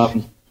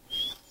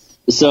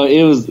 So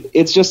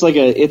it's just like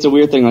it's a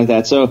weird thing like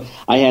that. So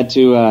I had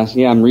to,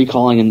 I'm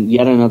recalling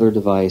yet another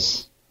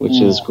device,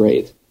 which is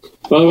great.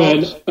 By the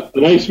way, a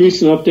nice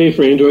recent update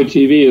for Android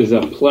TV is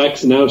that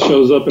Plex now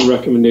shows up in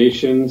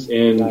recommendations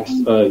and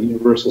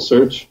universal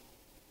search.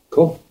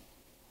 Cool.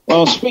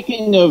 Well,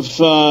 speaking of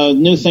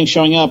new things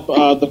showing up,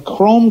 the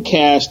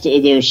Chromecast,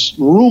 there's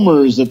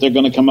rumors that they're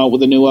going to come out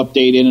with a new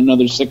update in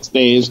another 6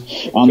 days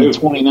on the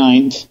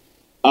 29th.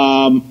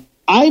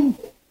 I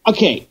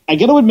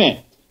got to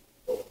admit,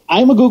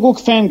 I'm a Google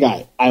fan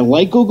guy. I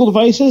like Google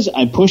devices.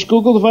 I push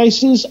Google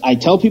devices. I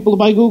tell people to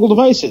buy Google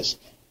devices.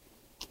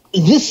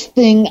 This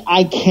thing,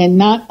 I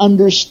cannot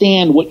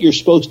understand what you're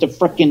supposed to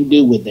frickin'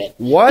 do with it.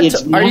 What?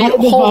 Are you?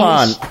 Hold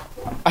on.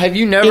 Have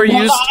you never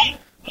used...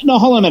 No,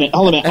 hold on a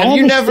minute. Have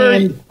you never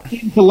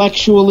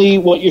intellectually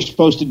what you're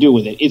supposed to do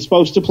with it? It's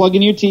supposed to plug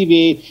in your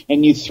TV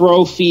and you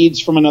throw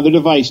feeds from another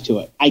device to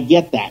it. I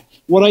get that.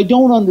 What I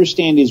don't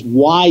understand is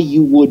why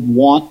you would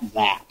want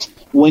that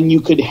when you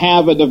could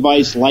have a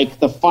device like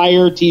the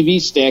Fire TV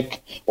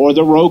stick or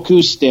the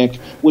Roku stick,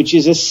 which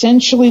is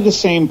essentially the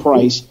same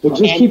price.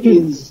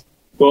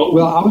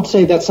 Well, I would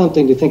say that's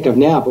something to think of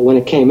now, but when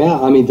it came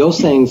out, I mean,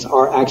 those things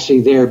are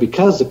actually there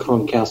because the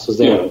Chromecast was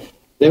there. Yeah.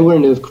 They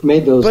wouldn't have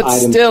made those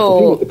items to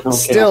compete with the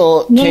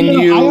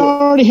Chromecast. I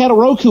already had a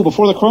Roku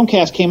before the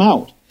Chromecast came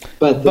out.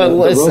 But the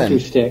Roku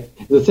stick,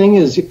 the thing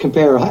is, you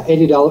compare a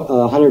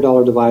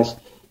 $100 device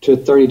to a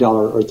 $30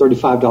 or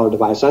 $35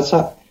 device. That's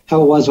how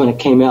how it was when it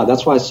came out.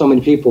 That's why so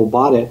many people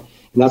bought it,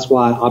 and that's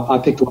why I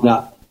picked one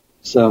up.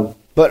 So.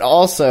 But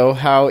also,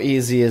 how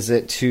easy is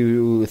it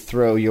to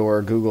throw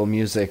your Google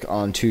Music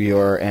onto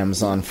your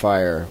Amazon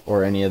Fire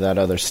or any of that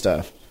other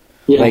stuff?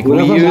 Yeah, like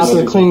whenever I'm out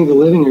there cleaning the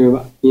living room,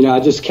 I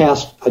just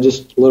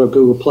load up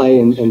Google Play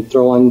and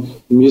throw on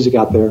music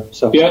out there.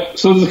 So yeah,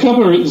 so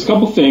there's a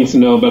couple things to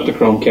know about the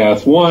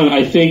Chromecast. One,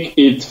 I think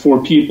it's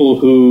for people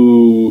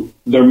who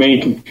their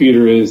main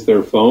computer is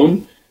their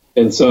phone,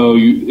 and so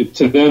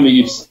to them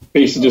it's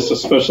basically just a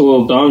special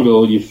little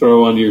dongle you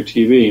throw onto your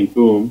TV and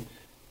boom.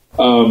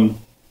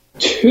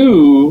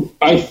 Two,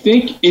 I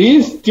think it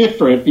is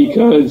different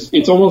because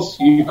it's almost,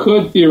 you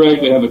could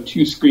theoretically have a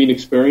 2-screen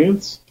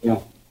experience. Yeah.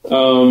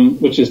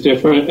 Which is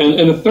different.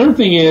 And the third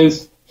thing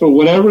is, for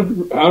whatever, I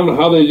don't know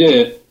how they did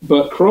it,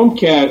 but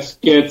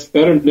Chromecast gets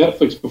better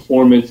Netflix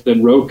performance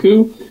than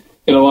Roku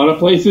in a lot of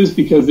places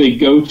because they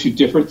go to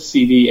different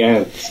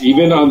CDNs.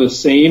 Even on the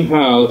same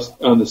house,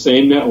 on the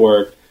same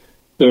network,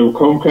 the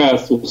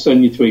Chromecast will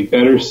send you to a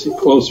better,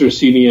 closer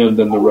CDN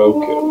than the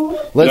Roku.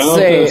 Let's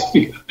say that's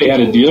because they had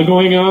a deal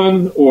going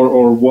on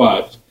or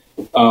what.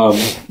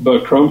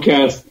 But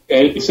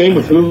Chromecast, same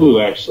with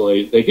Hulu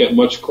actually, they get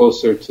much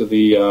closer to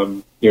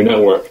the your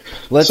network.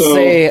 Let's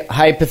say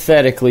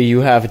hypothetically you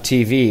have a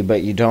TV,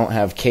 but you don't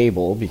have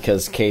cable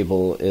because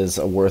cable is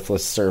a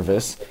worthless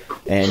service,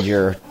 and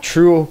you're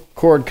true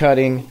cord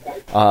cutting.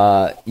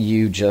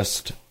 You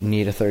just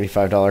need a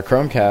 $35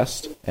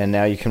 Chromecast, and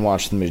now you can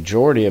watch the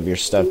majority of your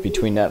stuff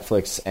between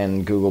Netflix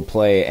and Google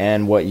Play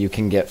and what you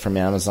can get from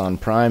Amazon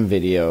Prime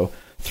Video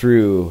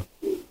through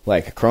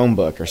like a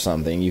Chromebook or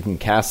something. You can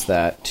cast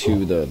that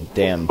to the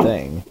damn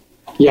thing.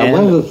 Yeah, and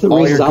one of the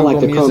reasons I like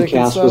the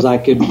Chromecast was I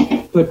could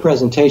put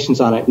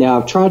presentations on it. Now,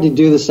 I've tried to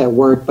do this at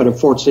work, but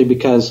unfortunately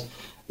because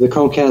the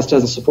Chromecast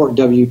doesn't support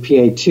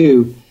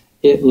WPA2,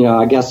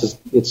 I guess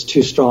it's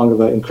too strong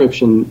of an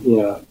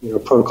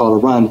encryption protocol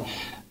to run.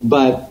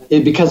 But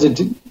because it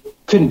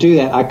couldn't do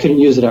that, I couldn't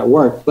use it at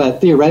work.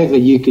 But theoretically,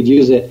 you could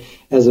use it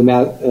as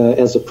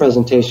a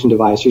presentation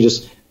device. You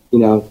just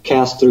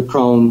cast through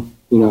Chrome.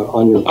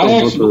 On your I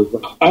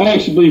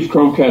actually believe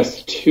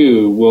Chromecast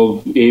 2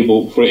 will be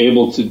able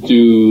to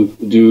do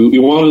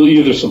you want to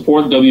either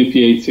support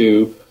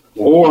WPA2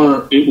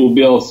 or it will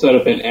be able to set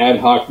up an ad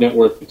hoc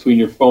network between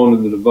your phone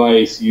and the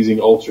device using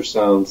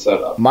ultrasound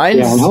setup. Mine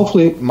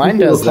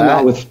does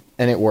that,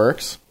 and it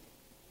works.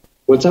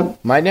 What's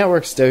up? My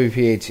network's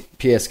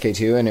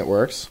WPSK2 and it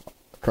works.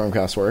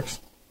 Chromecast works.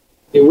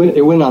 It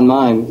went on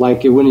mine,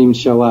 like it wouldn't even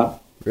show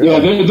up.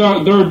 Really?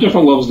 Yeah, there are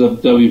different levels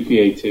of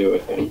WPA2, I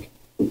think.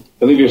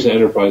 I think there's an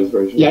enterprise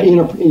version. Yeah,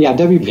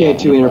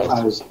 WPA2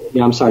 Enterprise.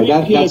 Yeah, I'm sorry.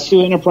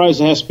 WPA2 Enterprise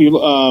has to be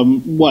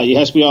It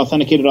has to be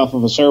authenticated off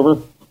of a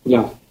server.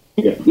 Yeah.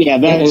 Yeah,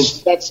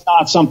 that's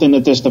not something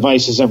that this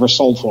device has ever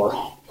sold for.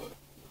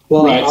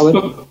 Well,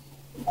 right.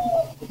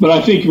 But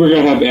I think we're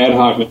going to have ad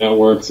hoc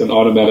networks and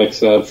automatic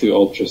setup through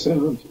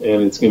ultrasound,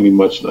 and it's going to be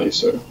much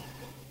nicer.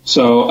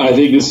 So I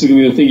think this is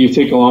going to be the thing you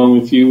take along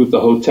with you with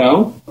the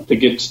hotel to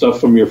get stuff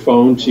from your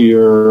phone to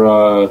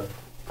your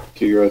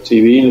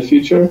TV in the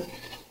future.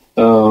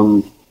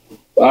 I'm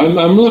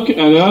looking,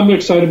 and I'm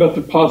excited about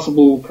the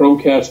possible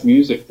Chromecast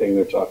music thing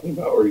they're talking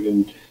about, or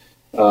even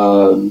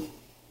I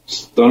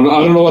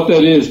don't know what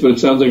that is, but it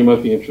sounds like it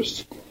might be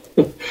interesting.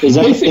 Is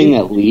that the thing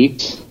that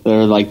leaked?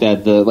 They're like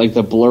that,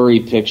 the blurry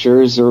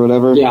pictures or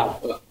whatever. Yeah,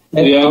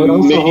 maybe. I would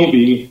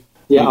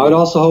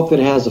also hope that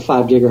it has a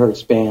 5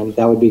 gigahertz band.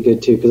 That would be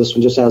good too, because this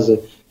one just has a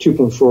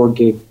 2.4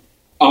 gig.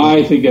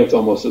 I think that's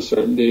almost a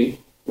certainty.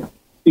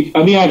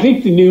 I mean, I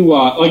think the new,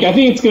 I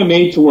think it's going to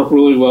be made to work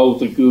really well with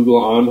the Google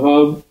On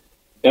Hub,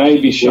 and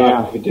I'd be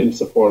shocked if it didn't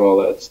support all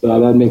that stuff. Yeah,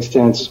 that makes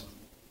sense.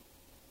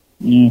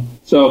 Yeah.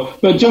 So,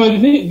 but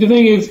John, the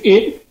thing is,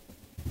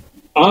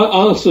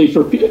 honestly,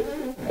 for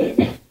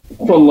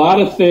a lot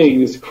of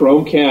things,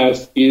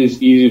 Chromecast is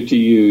easier to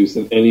use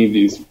than any of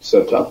these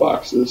set-top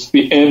boxes,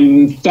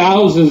 and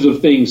thousands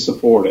of things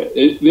support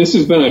it. This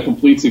has been a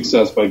complete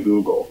success by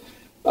Google.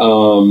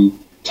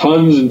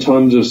 Tons and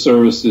tons of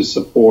services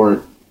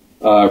support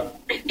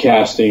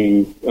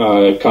casting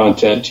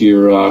content to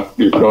your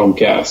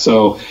Chromecast.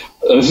 So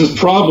this is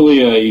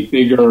probably a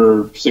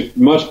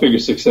much bigger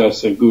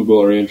success than Google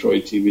or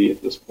Android TV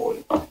at this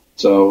point.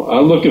 So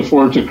I'm looking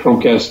forward to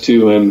Chromecast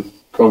 2 and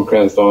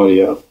Chromecast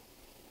Audio.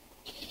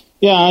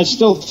 Yeah, I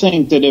still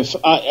think that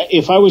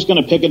if I was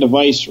going to pick a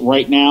device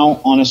right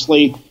now,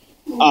 honestly,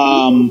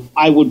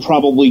 I would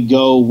probably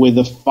go with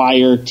a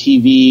Fire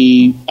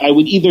TV. I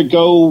would either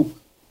go.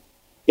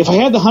 If I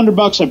had the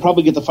 $100, I'd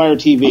probably get the Fire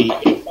TV.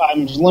 If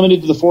I'm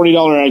limited to the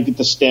 $40, I'd get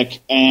the stick,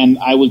 and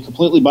I would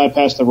completely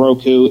bypass the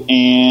Roku.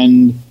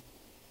 And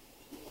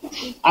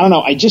I don't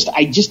know. I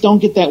just don't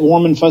get that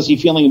warm and fuzzy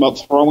feeling about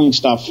throwing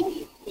stuff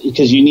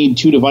because you need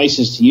 2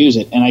 devices to use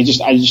it, and I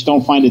just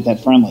don't find it that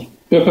friendly.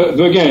 Yeah, but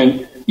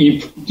again,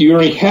 you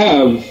already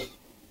have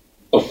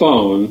a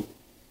phone.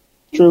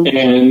 True.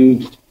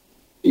 And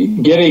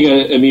getting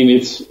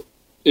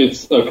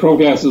it's a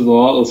Chromecast is a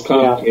lot less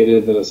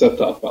complicated than a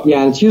set-top box.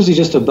 Yeah, and it's usually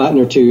just a button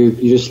or two.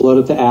 You just load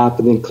up the app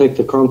and then click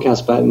the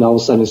Chromecast button, and all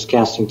of a sudden it's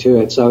casting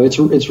to it. So it's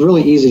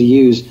really easy to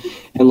use.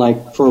 And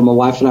like for my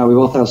wife and I, we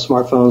both have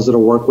smartphones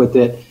that'll work with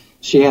it.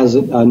 She has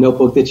a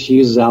notebook that she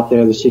uses out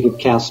there that she could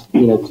cast,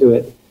 to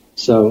it.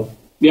 So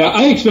yeah,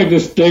 I expect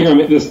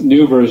this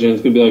new version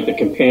is going to be like the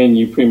companion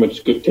you pretty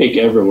much could take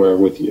everywhere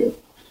with you.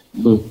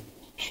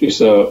 Mm-hmm.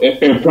 So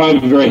it probably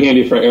be very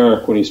handy for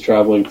Eric when he's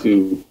traveling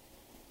to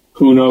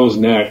who knows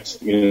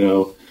next.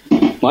 Well,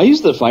 I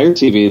used the Fire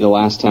TV the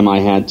last time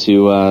I had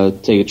to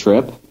take a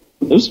trip.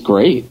 It was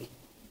great.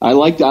 I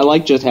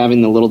like just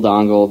having the little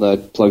dongle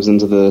that plugs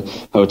into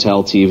the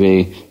hotel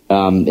TV.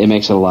 It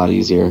makes it a lot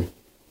easier.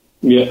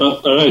 Yeah,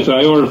 all right, so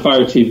I ordered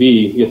Fire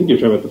TV. I think you're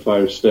talking about the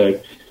Fire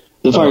Stick.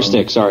 The Fire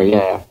Stick, sorry,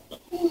 yeah.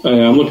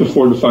 I'm looking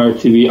forward to Fire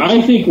TV.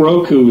 I think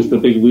Roku is the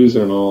big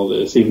loser in all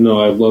this, even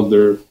though I've loved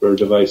their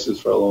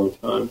devices for a long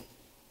time.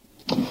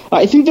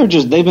 I think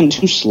they've been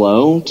too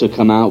slow to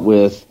come out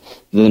with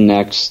the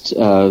next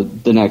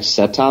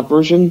set-top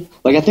version.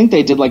 Like, I think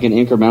they did like an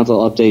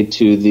incremental update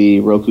to the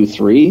Roku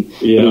 3,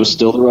 but it was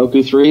still the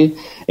Roku 3.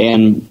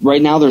 And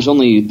right now there's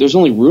only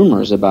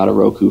rumors about a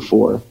Roku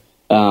 4.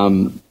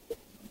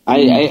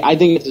 I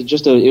think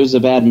it was a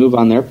bad move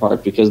on their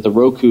part, because the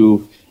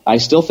Roku, I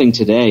still think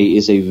today,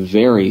 is a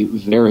very,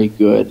 very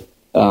good.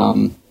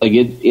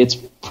 It's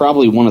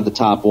probably one of the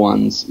top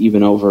ones,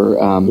 even over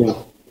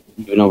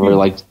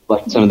like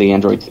some of the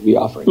Android TV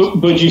offerings.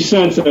 But you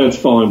sense that it's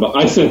falling behind.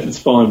 I sense it's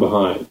falling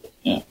behind.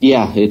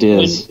 Yeah, it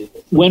is.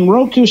 When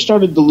Roku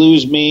started to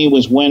lose me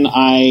was when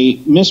I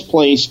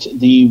misplaced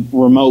the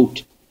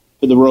remote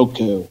for the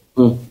Roku.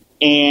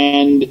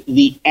 And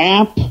the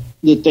app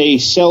that they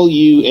sell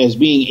you as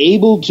being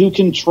able to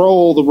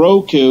control the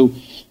Roku,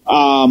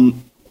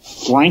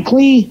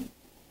 frankly,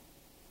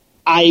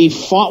 I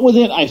fought with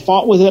it. I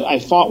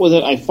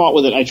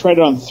tried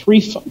it on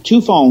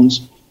two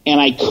phones, and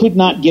I could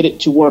not get it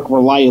to work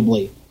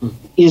reliably.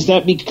 Is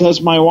that because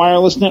my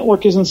wireless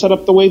network isn't set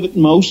up the way that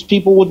most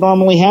people would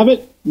normally have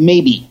it?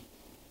 Maybe.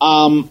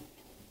 I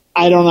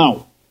don't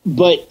know.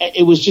 But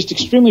it was just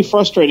extremely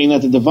frustrating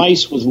that the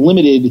device was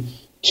limited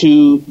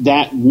to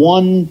that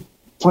one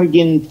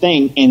friggin'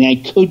 thing, and I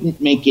couldn't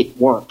make it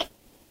work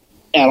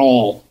at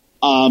all.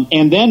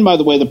 And then, by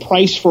the way, the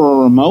price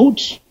for a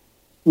remote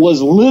was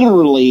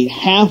literally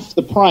half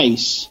the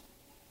price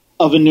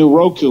of a new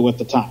Roku at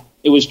the time.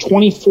 It was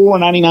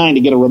 $24.99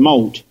 to get a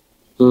remote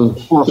for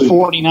a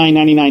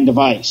 $49.99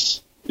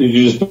 device. Did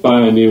you just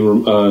buy a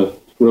new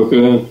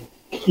Roku then?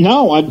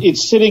 No,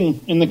 it's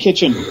sitting in the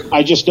kitchen.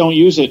 I just don't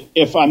use it.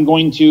 If I'm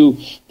going to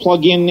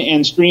plug in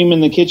and stream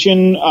in the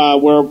kitchen,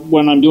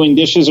 when I'm doing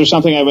dishes or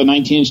something, I have a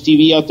 19-inch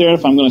TV out there.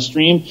 If I'm going to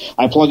stream,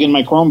 I plug in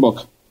my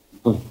Chromebook.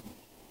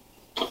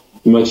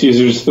 Much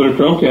easier to just put a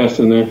Chromecast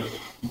in there.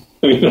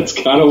 I mean, that's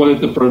kind of what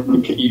it's the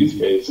perfect use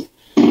case.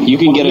 You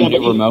can get a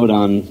new remote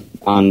on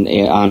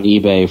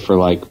eBay for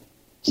like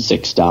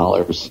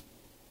 $6.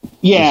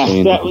 Yeah,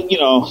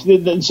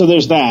 so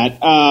there's that.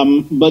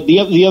 But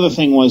the other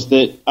thing was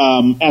that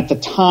at the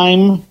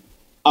time,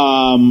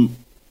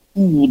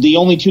 the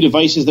only two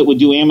devices that would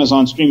do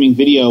Amazon streaming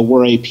video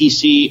were a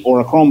PC or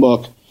a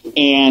Chromebook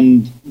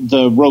and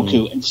the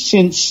Roku. And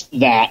since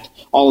that,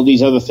 all of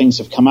these other things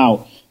have come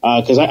out.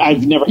 Because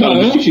I've never had.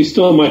 No, that actually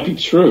still might be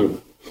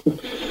true.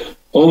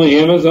 Only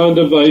Amazon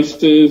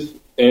devices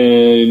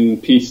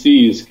and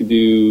PCs could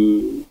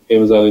do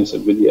Amazon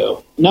Instant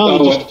Video. No,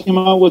 they just came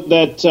out with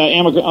that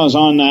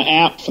Amazon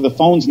app for the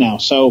phones now.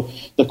 So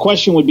the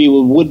question would be,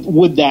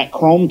 would that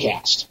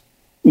Chromecast?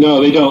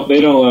 No, they don't.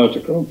 They don't allow it to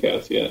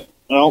Chromecast yet.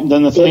 Well,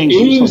 then the thing's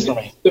useless to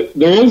me.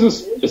 There is a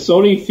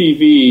Sony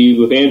TV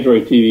with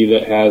Android TV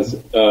that has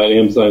an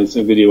Amazon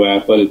Instant Video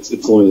app, but it's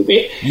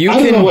limited. You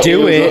can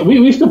do it. We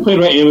used to play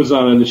about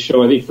Amazon on the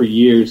show, I think, for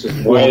years.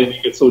 And why did it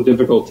make it so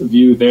difficult to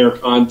view their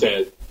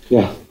content?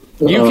 Yeah.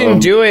 You can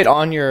do it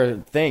on your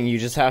thing. You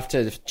just have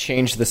to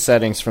change the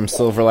settings from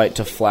Silverlight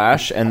to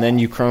Flash, and then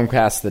you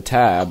Chromecast the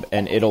tab,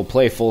 and it'll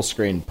play full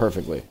screen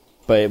perfectly.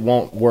 But it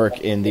won't work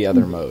in the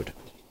other mode.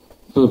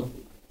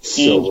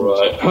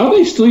 Silverlight. How are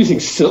they still using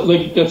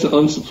Silverlight? That's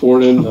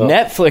unsupported.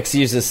 Netflix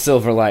uses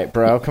Silverlight,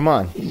 bro. Come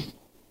on.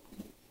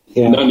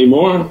 Yeah. Not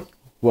anymore.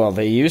 Well,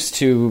 they used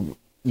to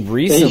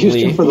recently. They used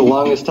to for the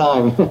longest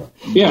time.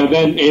 Yeah,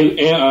 then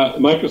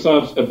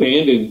Microsoft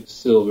abandoned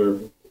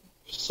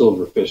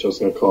Silverfish, I was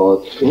going to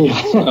call it.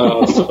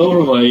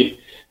 Silverlight.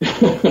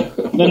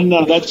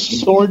 No, that's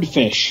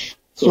Swordfish.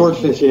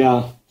 Swordfish,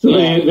 yeah. So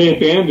they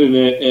abandoned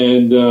it,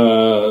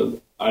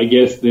 and I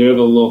guess they're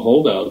the little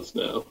holdouts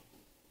now.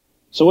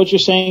 So what you're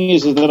saying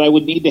is that I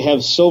would need to have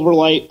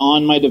Silverlight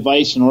on my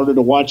device in order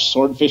to watch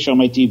Swordfish on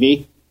my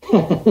TV?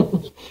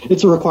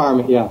 It's a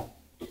requirement, yeah.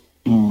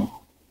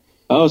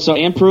 Oh, so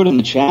Amprude in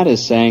the chat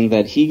is saying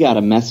that he got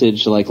a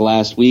message like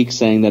last week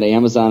saying that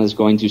Amazon is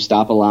going to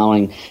stop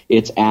allowing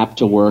its app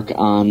to work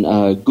on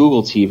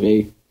Google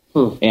TV.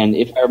 And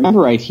if I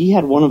remember right, he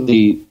had one of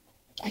the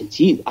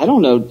I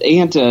don't know.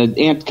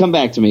 Ant, come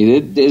back to me.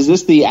 Is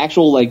this the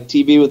actual like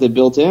TV with it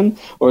built in,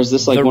 or is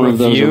this like The one of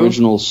those Review?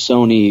 original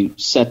Sony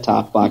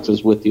set-top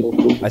boxes with the old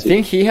Google I TV?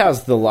 think he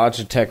has the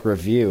Logitech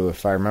Review,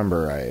 if I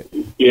remember right.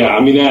 Yeah, I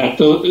mean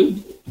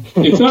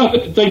it's not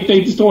it's like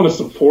they just don't want to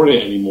support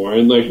it anymore.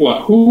 And like,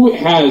 what? Who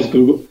has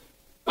Google?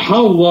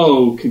 How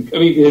low?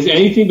 Has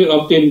anything been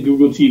updating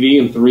Google TV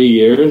in 3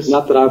 years?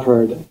 Not that I've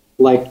heard.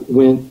 Like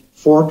when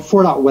 4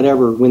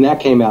 whatever, when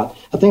that came out,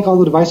 I think all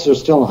the devices are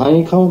still in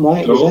Honeycomb,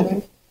 right? No. Is that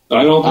it?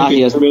 I don't think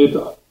he it's has-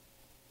 permitted.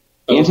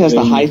 Ant has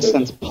the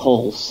Hisense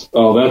Pulse.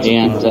 Oh, that's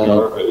And,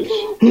 garbage.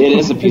 It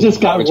is a piece just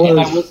of got garbage. And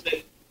I worse. will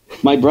say,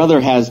 my brother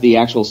has the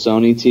actual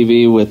Sony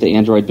TV with the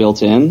Android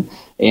built in,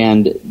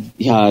 and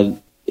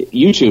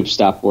YouTube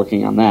stopped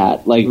working on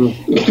that. Like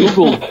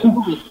Google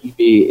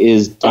TV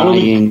is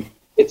dying.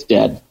 It's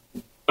dead.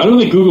 I don't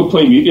think Google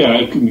Play Music.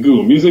 Yeah,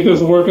 Google Music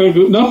doesn't work on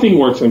Google. Nothing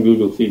works on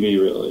Google TV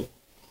really.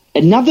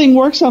 And nothing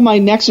works on my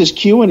Nexus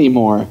Q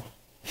anymore.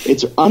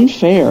 It's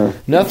unfair.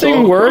 Nothing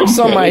all works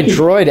on my Chromecast.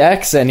 Droid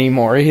X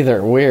anymore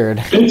either. Weird.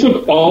 They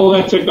took all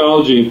that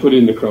technology and put it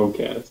in the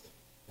Chromecast.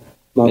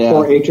 My Yeah.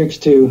 poor Atrix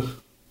 2.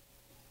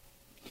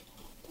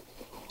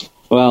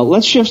 Well,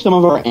 let's shift some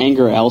of our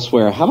anger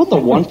elsewhere. How about the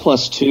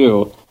OnePlus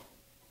 2?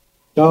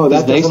 Oh,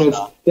 that They- doesn't.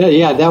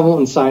 That won't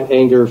incite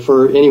anger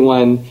for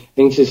anyone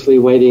anxiously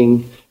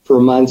waiting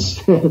for months,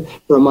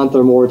 for a month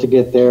or more to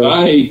get there.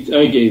 I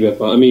gave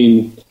up. I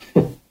mean,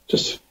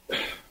 just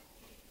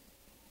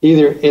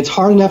Either it's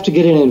hard enough to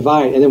get an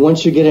invite, and then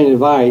once you get an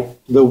invite,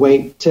 the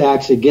wait to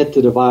actually get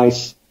the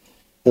device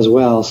as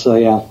well. So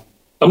yeah,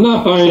 I'm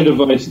not buying a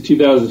device in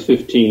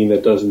 2015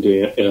 that doesn't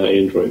do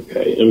Android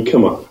Pay. I mean,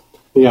 come on.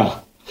 yeah.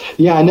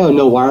 I know.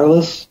 No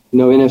wireless,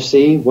 no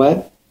NFC.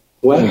 What?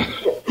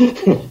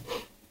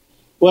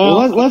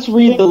 Well, let's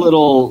read the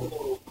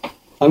little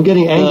I'm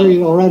getting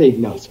angry already.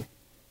 No, sir.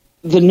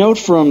 the note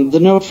from one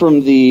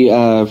of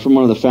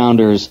the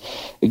founders.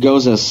 It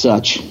goes as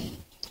such.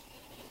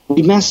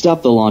 We messed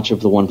up the launch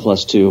of the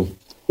OnePlus 2.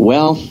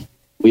 Well,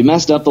 we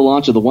messed up the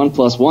launch of the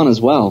OnePlus 1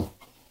 as well.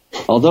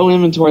 Although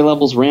inventory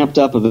levels ramped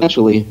up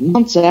eventually,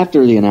 months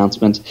after the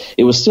announcement,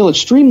 it was still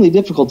extremely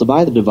difficult to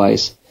buy the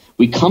device.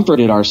 We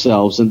comforted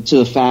ourselves into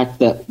the fact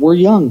that we're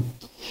young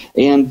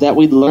and that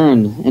we'd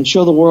learn and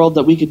show the world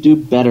that we could do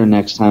better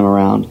next time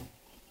around.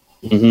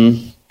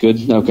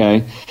 Good.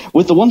 Okay.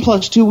 With the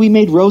OnePlus 2, we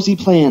made rosy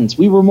plans.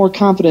 We were more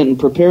confident and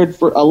prepared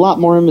for a lot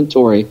more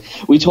inventory.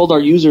 We told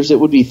our users it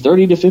would be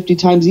 30 to 50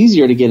 times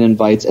easier to get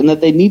invites and that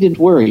they needn't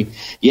worry.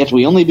 Yet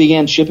we only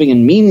began shipping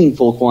in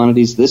meaningful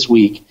quantities this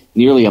week,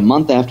 nearly a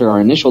month after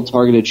our initial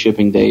targeted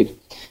shipping date.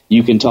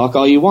 You can talk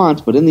all you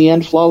want, but in the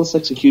end, flawless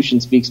execution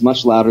speaks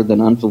much louder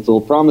than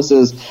unfulfilled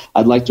promises.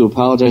 I'd like to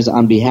apologize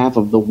on behalf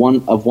of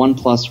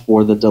OnePlus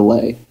for the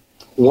delay.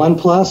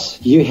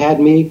 OnePlus, you had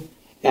me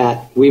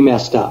at we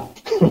messed up.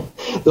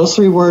 Those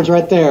 3 words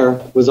right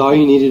there was all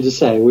you needed to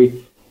say.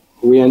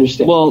 We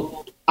understand.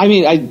 Well, I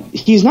mean,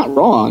 he's not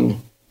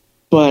wrong,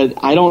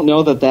 but I don't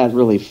know that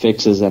really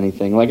fixes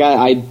anything. Like,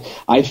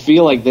 I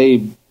feel like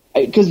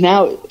because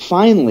now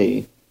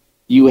finally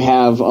you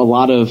have a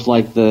lot of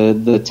like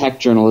the tech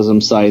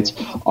journalism sites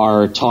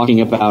are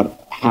talking about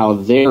how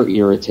they're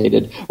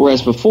irritated,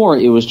 whereas before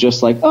it was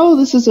just like, oh,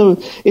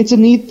 it's a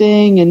neat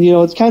thing, and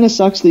it kind of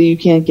sucks that you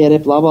can't get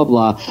it, blah blah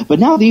blah. But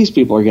now these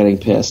people are getting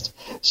pissed.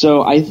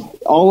 So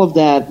all of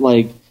that,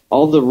 like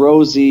all the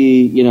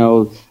rosy,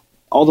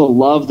 all the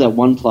love that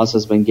OnePlus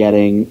has been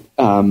getting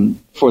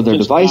for their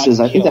Just devices,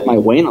 got I think that killed.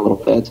 might wane a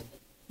little bit.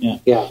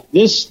 yeah.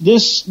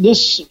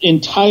 This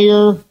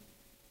entire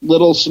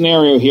little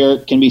scenario here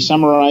can be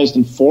summarized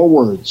in 4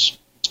 words: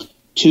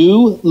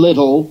 too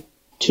little,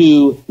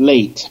 too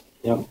late.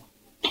 Yep.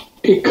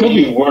 It could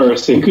be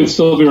worse. It could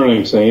still be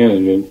running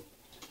Cyanogen.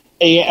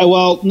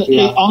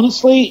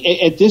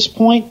 Honestly, at this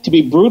point, to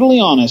be brutally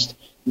honest,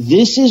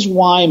 this is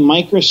why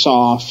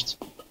Microsoft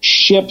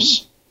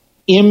ships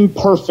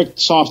imperfect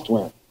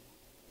software.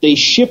 They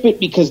ship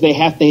it because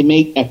they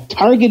make a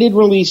targeted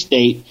release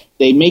date.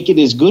 They make it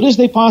as good as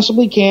they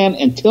possibly can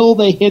until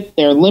they hit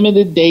their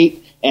limited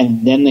date,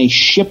 and then they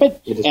ship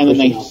it, and then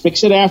they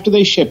fix it after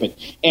they ship it.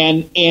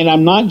 And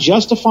I'm not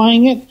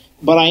justifying it,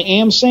 but I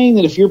am saying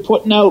that if you're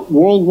putting out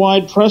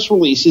worldwide press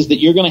releases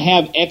that you're going to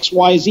have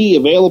XYZ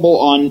available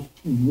on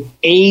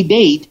a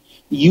date,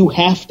 you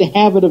have to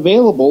have it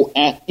available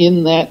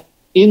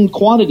in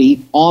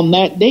quantity on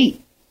that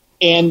date.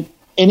 And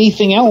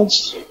anything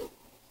else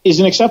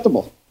isn't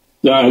acceptable.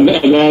 And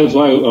that is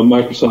why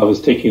Microsoft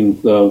is taking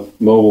the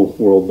mobile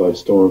world by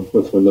storm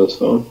with Windows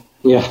Phone.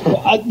 Yeah.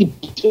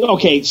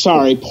 Okay,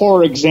 sorry,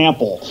 poor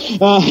example.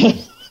 And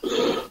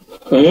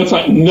that's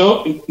like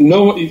no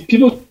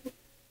people.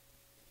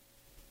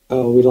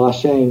 Oh, we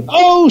lost Shane.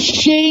 Oh,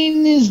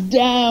 Shane is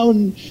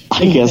down.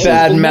 I guess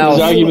Bad mouth.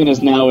 his argument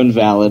is now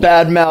invalid.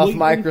 Badmouth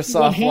What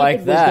Microsoft happened like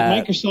was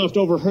that. Microsoft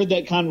overheard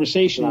that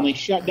conversation and they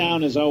shut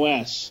down his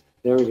OS.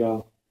 There we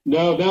go.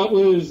 No,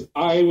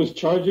 I was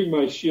charging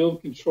my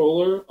Shield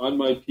controller on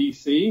my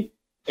PC,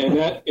 and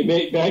that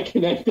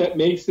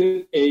makes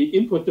it a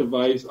input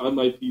device on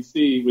my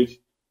PC, which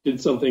did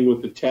something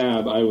with the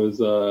tab, I was.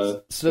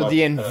 So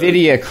the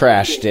NVIDIA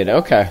crashed it.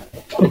 Okay.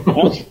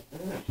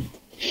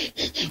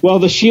 Well,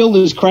 the Shield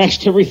has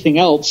crashed everything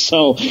else,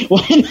 so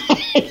why not?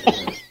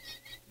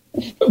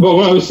 But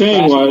what I was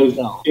saying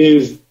no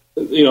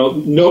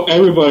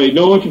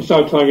one can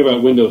stop talking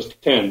about Windows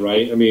 10,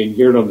 right? I mean,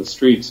 hear it on the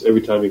streets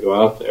every time you go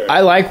out there.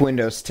 I like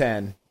Windows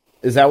 10.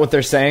 Is that what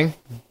they're saying?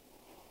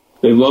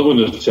 They love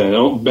Windows 10.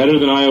 Oh, better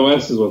than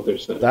iOS is what they're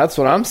saying. That's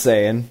what I'm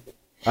saying.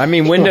 I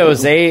mean,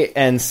 Windows 8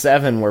 and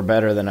 7 were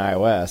better than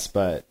iOS,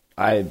 but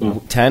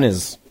 10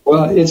 is...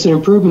 Well, it's an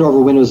improvement over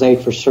Windows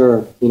 8 for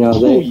sure. You know,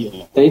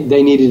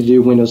 they needed to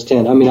do Windows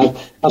 10. I mean,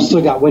 I've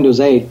still got Windows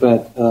 8,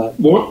 but...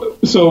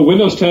 So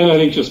Windows 10, I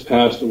think, just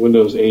passed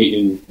Windows 8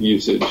 in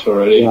usage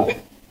already. Yeah,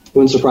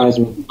 wouldn't surprise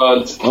me.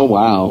 But, oh,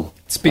 wow.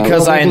 It's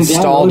because I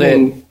installed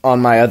it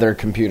on my other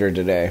computer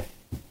today.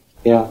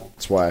 Yeah.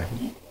 That's why.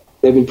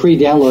 They've been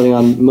pre-downloading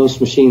on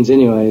most machines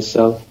anyway,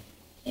 so...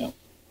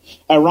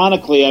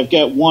 Ironically, I've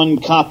got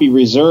one copy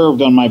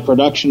reserved on my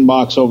production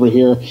box over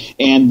here,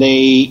 and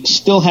they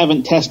still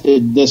haven't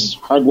tested this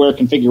hardware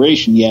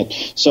configuration yet.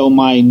 So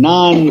my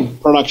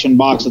non-production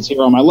box that's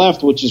here on my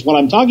left, which is what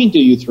I'm talking to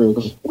you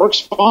through,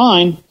 works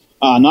fine.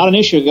 Not an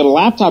issue. I've got a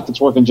laptop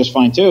that's working just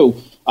fine,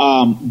 too.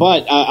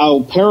 But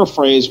I'll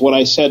paraphrase what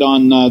I said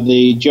on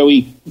the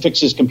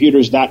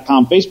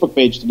JoeyFixesComputers.com Facebook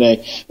page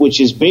today,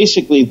 which is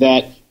basically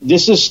that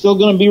this is still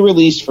going to be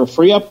released for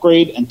free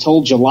upgrade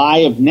until July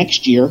of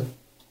next year.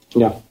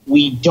 Yeah.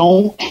 We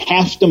don't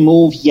have to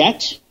move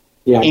yet.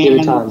 Yeah, give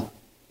it time.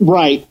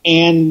 Right.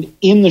 And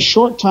in the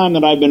short time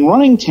that I've been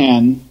running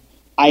 10,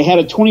 I had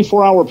a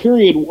 24-hour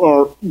period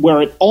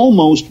where it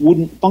almost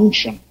wouldn't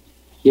function.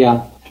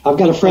 Yeah. I've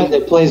got a friend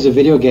that plays a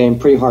video game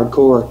pretty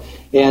hardcore,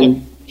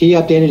 and he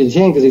updated to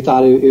 10 because he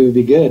thought it would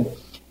be good.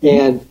 Mm-hmm.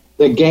 And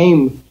the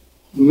game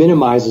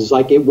minimizes,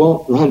 like it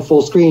won't run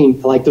full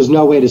screen, like there's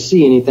no way to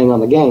see anything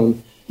on the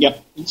game.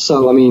 Yep.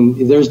 So, I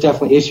mean, there's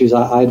definitely issues.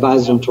 I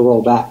advise them to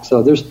roll back.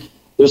 So there's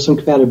some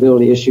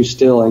compatibility issues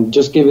still, and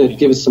just give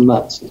it some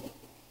months.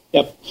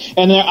 Yep.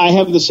 And I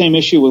have the same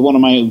issue with one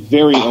of my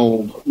very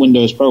old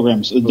Windows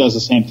programs. It does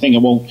the same thing.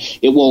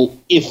 It will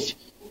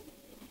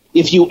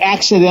if you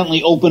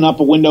accidentally open up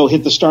a window,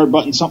 hit the start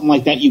button, something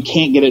like that, you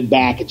can't get it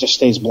back. It just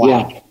stays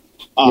black,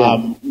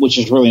 which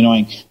is really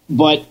annoying.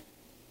 But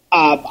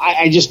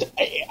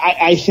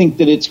I think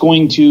that it's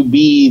going to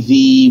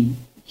be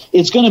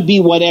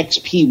what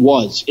XP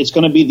was. It's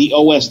going to be the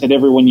OS that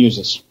everyone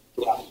uses.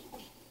 Yeah.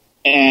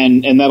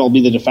 And that'll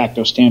be the de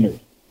facto standard.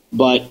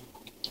 But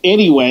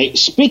anyway,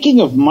 speaking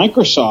of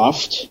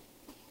Microsoft,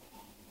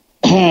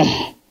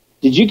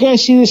 did you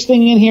guys see this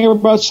thing in here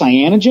about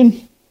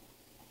Cyanogen?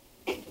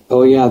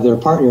 Oh, yeah, they're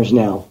partners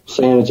now.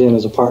 Cyanogen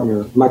is a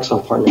partner,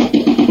 Microsoft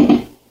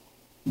partner.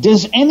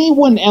 Does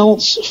anyone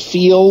else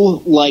feel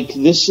like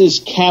this is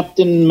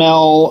Captain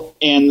Mel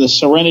and the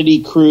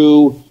Serenity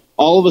crew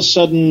all of a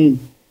sudden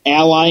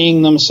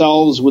allying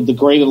themselves with the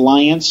Great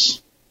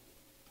Alliance?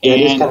 Yeah,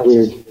 it is kind of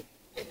weird.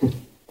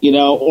 You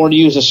know, or to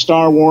use a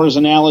Star Wars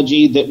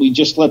analogy, that we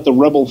just let the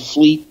Rebel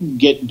fleet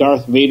get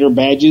Darth Vader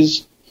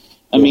badges.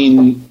 I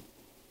mean,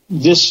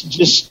 this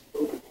just...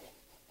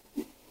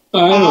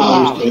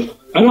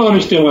 I don't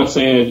understand what's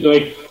saying.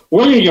 Like,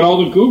 we're going to get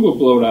all the Google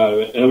bloat out of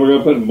it, and we're going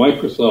to put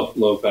Microsoft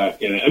bloat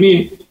back in it. I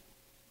mean,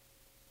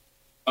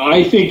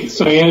 I think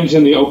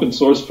Cyanogen, the open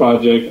source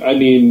project, I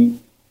mean,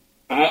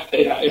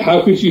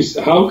 how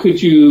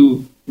could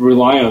you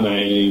rely on that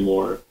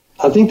anymore?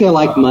 I think they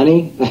like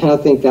money, and I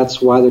think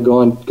that's why they're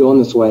going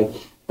this way.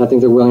 I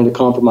think they're willing to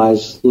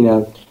compromise, you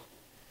know.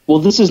 Well,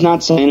 this is not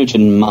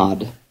Cyanogen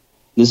Mod.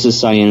 This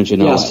is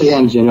Cyanogen OS. Yeah,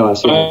 Cyanogen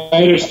OS. Yeah.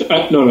 I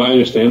understand. No, I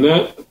understand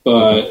that,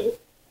 but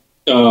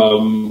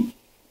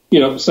you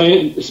know,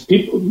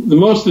 the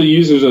most of the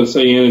users of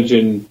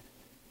Cyanogen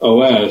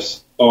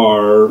OS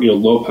are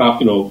low power,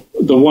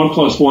 the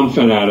 1+1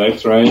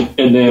 fanatics, right?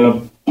 And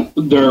then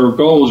their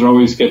goals are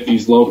always get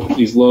these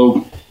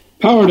low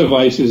power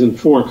devices in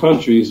 4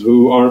 countries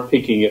who aren't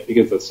picking it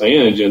because it's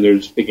Cyanogen, they're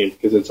just picking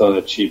it because it's on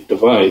a cheap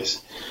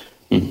device.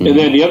 Mm-hmm. And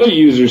then the other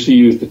users who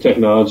use the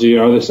technology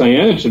are the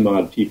Cyanogen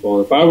Mod people.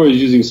 And if I was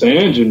using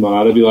Cyanogen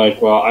Mod, I'd be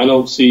like, well, I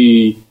don't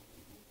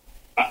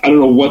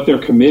know what they're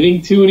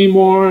committing to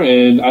anymore,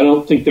 and I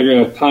don't think they're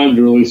going to have time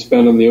to really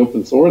spend on the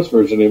open source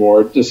version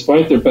anymore,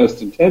 despite their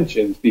best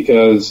intentions,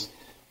 because,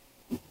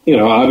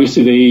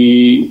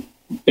 obviously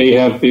they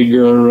have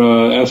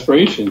bigger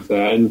aspirations than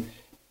that. And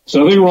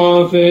there's nothing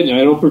wrong with it.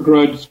 I don't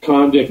begrudge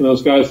Condic and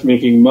those guys for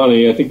making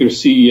money. I think their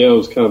CEO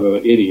is kind of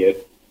an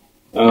idiot.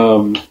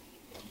 But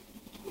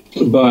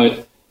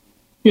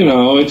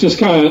it's just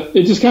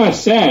kind of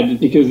sad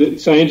because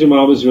Cyanogen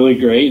Mod was really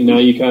great, and now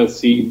you kind of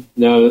see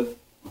now that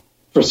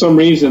for some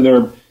reason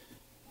they're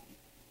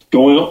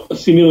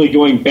seemingly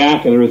going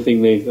back on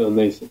everything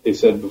they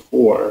said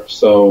before.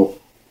 So,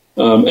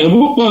 and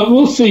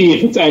we'll see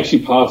if it's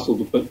actually possible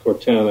to put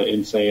Cortana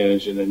in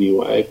Cyanogen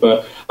anyway.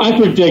 But I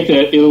predict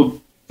that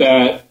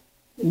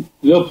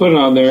they'll put it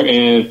on there,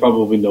 and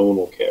probably no one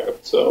will care.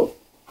 So,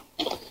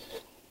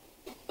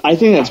 I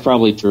think that's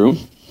probably true.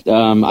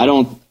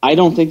 I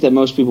don't think that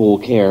most people will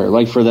care.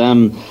 Like for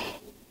them,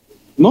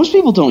 most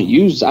people don't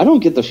use. I don't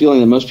get the feeling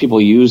that most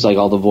people use like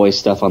all the voice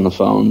stuff on the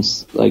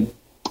phones. Like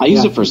I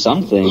use it for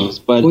some things,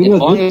 but as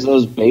long as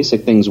those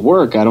basic things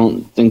work, I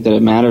don't think that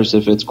it matters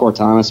if it's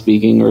Cortana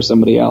speaking or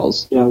somebody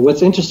else. Yeah,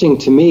 what's interesting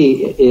to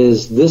me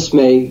is this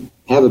may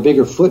have a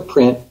bigger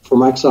footprint for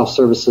Microsoft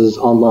services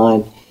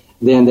online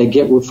than they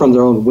get from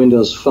their own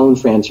Windows Phone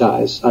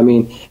franchise. I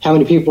mean, how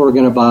many people are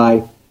going to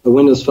buy a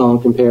Windows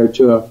Phone compared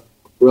to a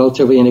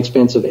relatively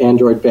inexpensive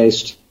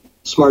Android-based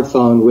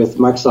smartphone with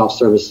Microsoft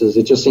services?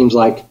 It just seems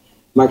like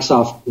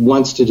Microsoft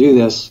wants to do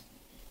this,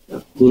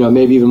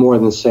 maybe even more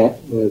than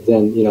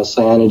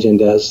Cyanogen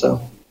does.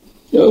 So,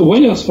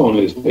 Windows Phone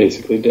is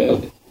basically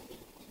dead.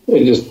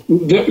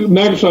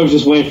 Microsoft is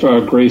just waiting for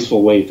a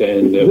graceful way to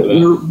end it.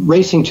 They're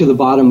racing to the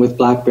bottom with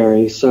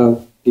BlackBerry,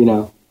 so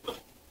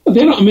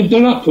they're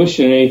not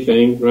pushing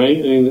anything, right?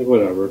 I mean,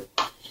 whatever.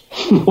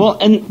 Well,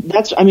 and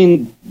that's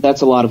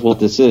a lot of what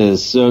this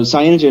is. So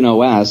Cyanogen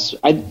OS,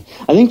 I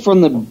think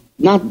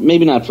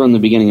maybe not from the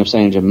beginning of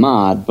Cyanogen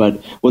Mod,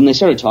 but when they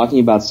started talking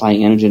about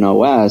Cyanogen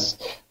OS,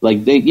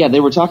 like they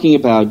were talking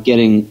about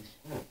getting.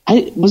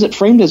 Was it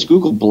framed as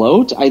Google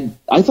bloat? I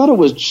thought it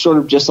was sort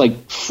of just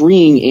like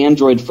freeing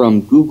Android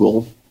from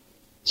Google.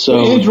 So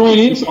Android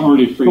is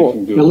already free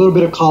from Google. A little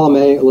bit of column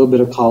A, a little bit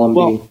of column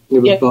B.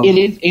 It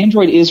is.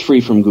 Android is free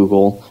from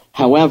Google.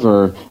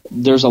 However,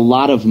 there's a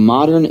lot of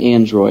modern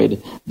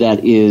Android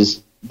that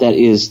is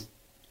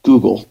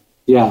Google.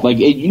 Yeah. Like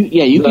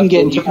you can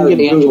get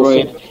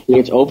Android.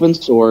 It's open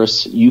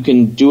source. You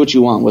can do what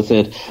you want with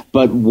it.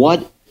 But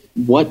what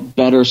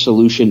better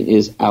solution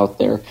is out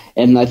there?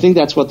 And I think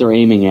that's what they're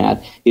aiming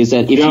at. Is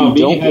that if Xiaomi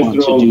you don't want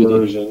to do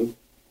version.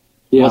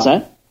 What's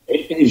that?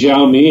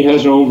 Xiaomi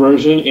has their own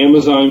version.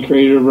 Amazon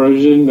created a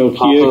version.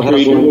 Nokia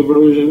created a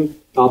version.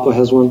 Oppo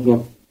has one.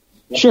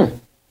 Yeah. Sure.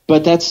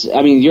 But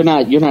you're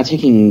not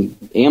taking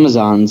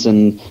Amazon's,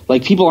 and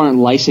like people aren't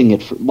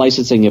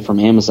licensing it from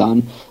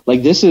Amazon.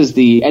 Like this is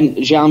and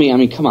Xiaomi. I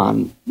mean, come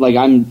on. Like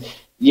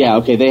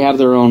okay. They have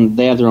their own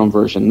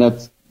version.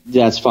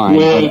 That's fine.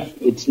 But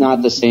it's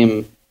not the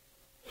same.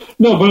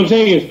 No, but I'm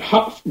saying is,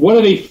 what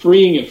are they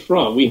freeing it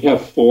from? We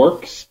have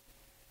forks,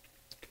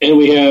 and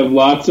we have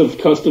lots of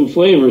custom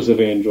flavors of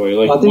Android.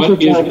 Like, I think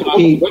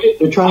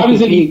how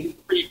does it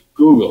free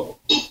Google?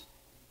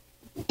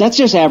 That's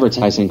just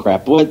advertising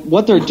crap.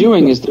 What they're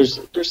doing is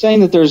they're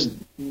saying that there's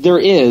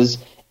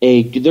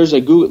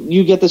a Google.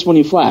 You get this when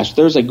you flash.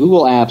 There's a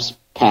Google Apps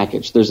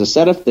package. There's a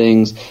set of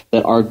things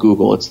that are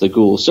Google. It's the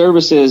Google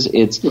services.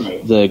 It's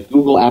the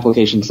Google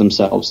applications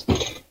themselves.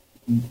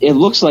 It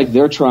looks like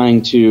they're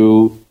trying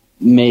to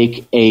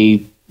make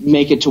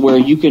it to where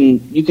you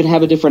can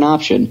have a different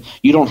option.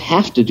 You don't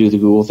have to do the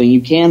Google thing.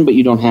 You can, but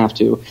you don't have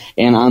to.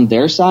 And on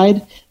their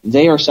side,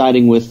 they are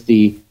siding with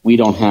the we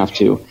don't have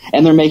to,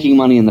 and they're making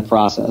money in the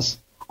process.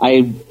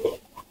 I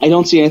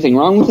don't see anything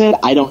wrong with it.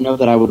 I don't know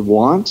that I would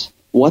want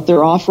what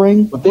they're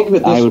offering. But think of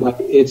it this way: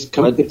 it's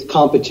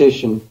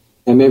competition,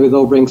 and maybe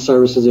they'll bring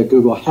services that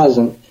Google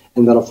hasn't,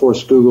 and that'll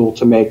force Google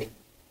to make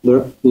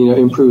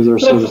improve their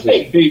services.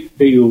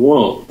 They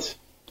won't.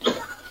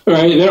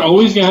 Right? They're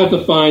always going to have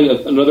to find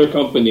another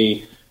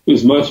company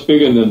who's much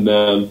bigger than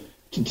them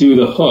to do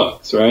the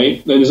hooks,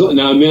 right? Now,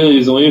 admittedly,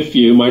 there's only a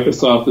few.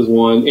 Microsoft is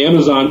one.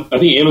 Amazon, I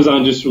think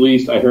Amazon just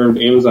released, I heard,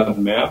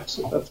 Amazon Maps,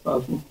 if that's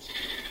possible.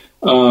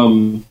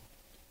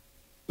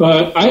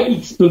 But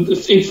it's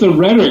the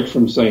rhetoric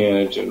from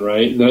Cyanogen,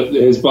 right, that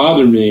has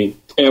bothered me.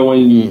 And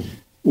when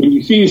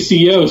you see a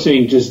CEO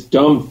saying just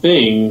dumb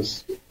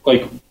things,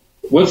 like,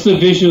 what's the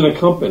vision of the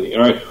company?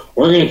 All right,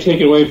 we're going to take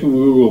it away from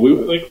Google.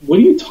 What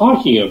are you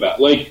talking about?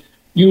 Like,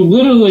 you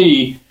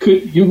literally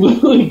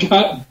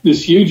got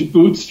this huge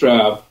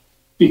bootstrap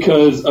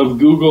because of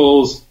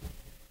Google's.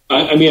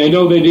 I mean, I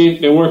know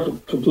they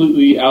weren't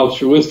completely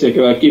altruistic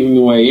about giving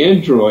away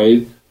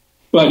Android,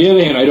 but on the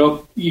other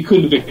hand, you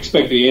couldn't have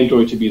expected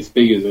Android to be as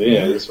big as it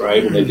is,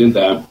 right? When they did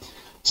that,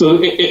 so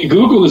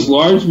Google, this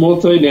large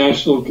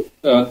multinational,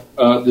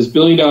 this $1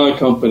 billion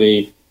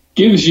company,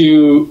 gives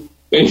you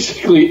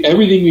basically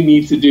everything you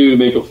need to do to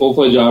make a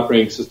full-fledged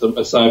operating system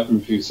aside from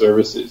a few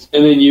services,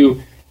 and then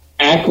you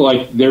act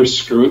like they're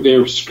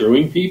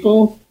screwing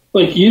people.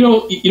 Like you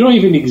don't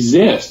even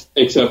exist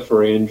except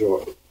for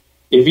Android.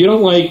 If you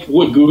don't like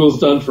what Google's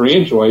done for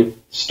Android,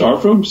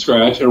 start from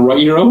scratch and write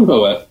your own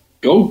OS.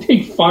 Go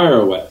take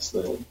Fire OS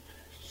then.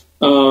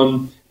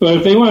 But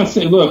if they want to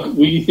say, look,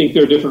 we think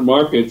there are different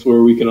markets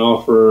where we can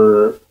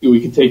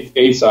take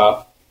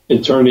ASOP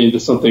and turn it into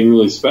something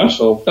really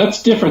special,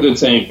 that's different than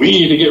saying we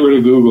need to get rid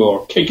of Google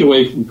or kick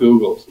away from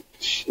Google.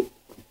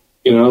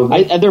 You know,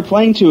 they're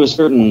playing to a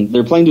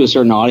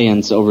certain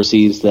audience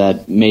overseas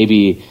that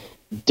maybe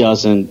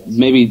doesn't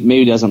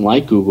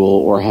like Google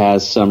or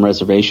has some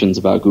reservations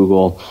about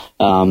Google,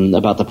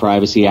 about the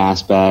privacy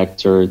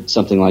aspect or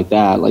something like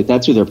that. Like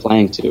that's who they're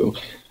playing to.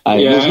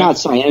 There's not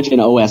Cyanogen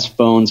OS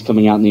phones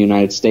coming out in the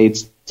United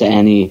States to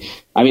any.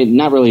 I mean,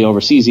 not really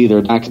overseas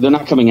either. They're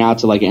not coming out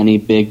to like any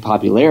big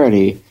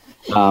popularity.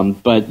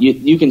 But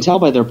you can tell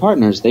by their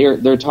partners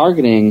they're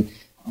targeting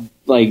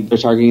like they're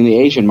targeting the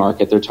Asian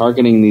market. They're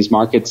targeting these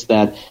markets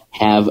that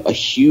have a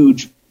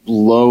huge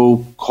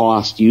low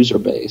cost user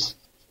base.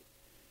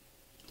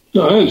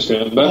 No, I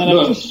understand.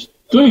 But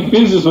doing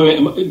business with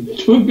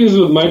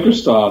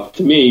Microsoft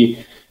to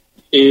me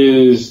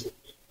is,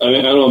 I mean,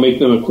 I don't want to make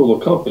them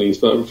equivalent companies,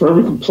 but for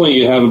every complaint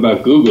you have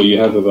about Google, you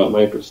have about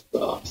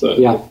Microsoft. So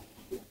yeah.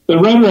 The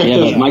rhetoric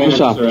but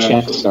Microsoft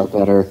checks are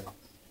better.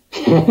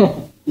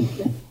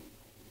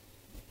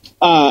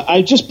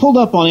 I just pulled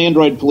up on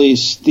Android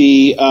Police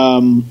the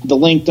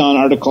linked on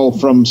article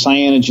from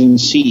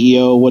Cyanogen's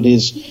CEO. What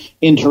his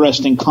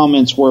interesting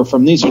comments were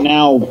from. These are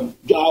now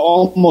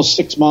almost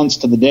 6 months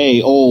to the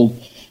day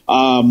old,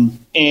 and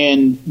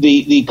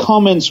the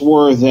comments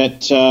were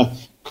that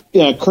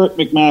Kurt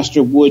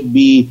McMaster would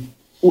be,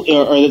 or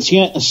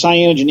that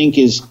Cyanogen Inc.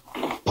 is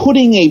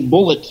putting a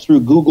bullet through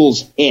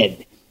Google's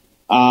head.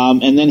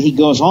 And then he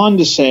goes on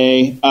to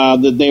say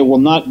that there will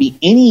not be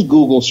any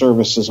Google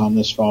services on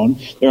this phone.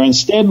 They're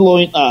instead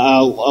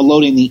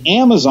loading the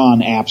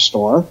Amazon App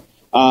Store,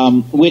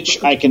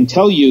 which I can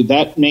tell you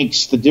that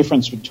makes the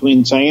difference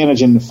between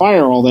Cyanogen and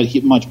Firewall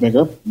that much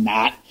bigger.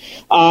 Not.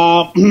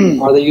 Are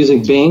they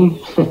using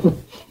Bing?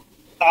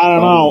 I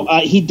don't know.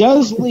 He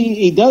does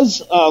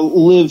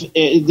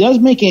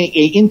make an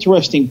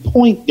interesting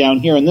point down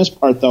here in this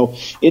part, though.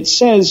 It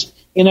says,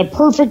 in a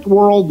perfect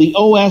world, the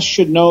OS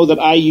should know that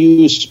I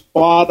use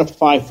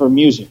Spotify for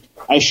music.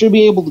 I should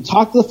be able to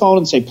talk to the phone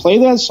and say, play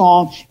that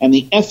song, and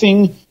the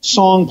effing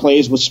song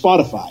plays with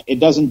Spotify. It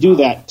doesn't do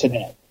that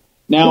today.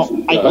 Now,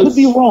 I could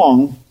be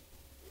wrong,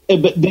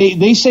 but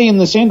they say in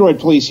this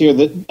Android Police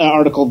here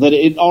article that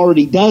it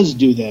already does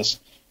do this.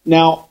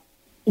 Now,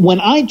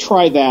 when I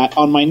try that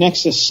on my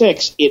Nexus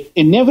 6, it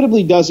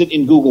inevitably does it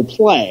in Google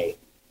Play.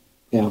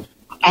 Yeah.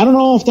 I don't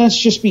know if that's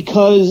just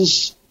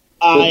because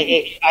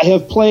I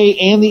have Play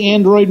and the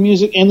Android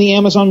Music and the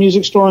Amazon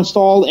Music Store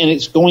installed, and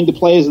it's going to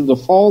play as the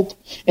default.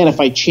 And if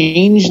I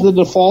change the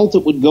default,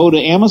 it would go to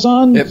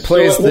Amazon. It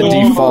plays the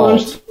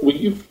default. When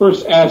you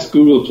first ask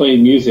Google to play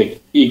music,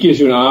 it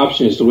gives you an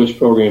option as to which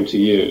program to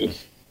use.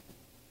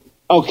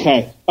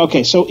 Okay,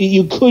 so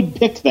you could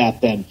pick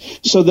that then.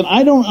 So then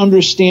I don't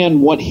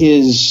understand what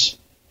his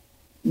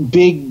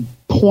big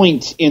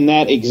point in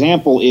that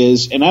example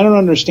is, and I don't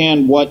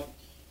understand what.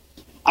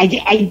 I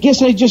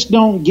guess I just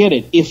don't get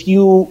it. If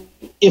you're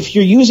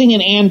using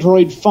an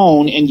Android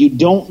phone and you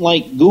don't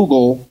like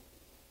Google,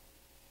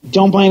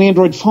 don't buy an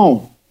Android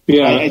phone.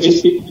 Yeah, and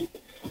the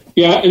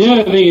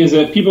other thing is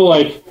that people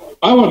like,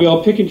 I want to be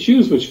able to pick and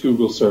choose which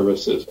Google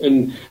services,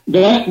 and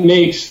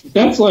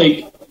that's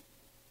like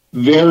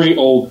very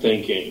old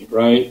thinking,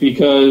 right?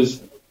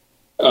 Because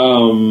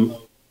Google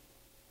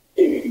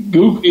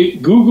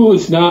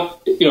is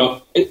not,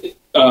 the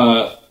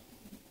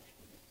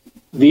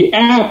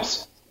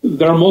apps.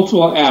 There are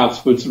multiple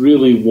apps, but it's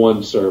really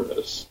one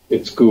service.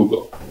 It's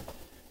Google.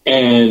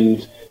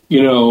 And,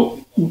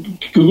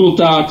 Google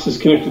Docs is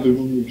connected to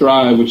Google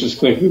Drive, which is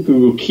connected to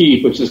Google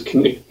Keep, which is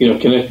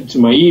connected to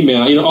my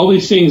email. All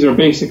these things are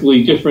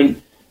basically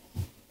different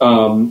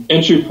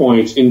entry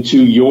points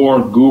into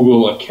your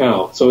Google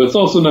account. So it's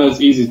also not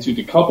as easy to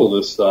decouple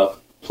this stuff.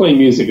 Playing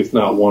music is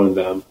not one of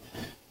them.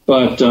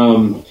 But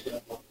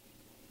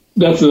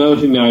that's another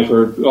thing that I've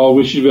heard. Oh,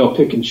 we should be able to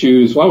pick and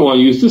choose. Well, I want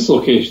to use this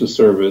location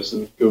service.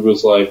 And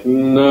Google's like,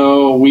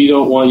 no, we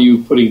don't want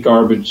you putting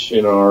garbage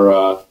in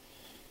our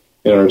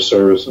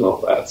service and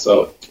all that.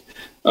 So,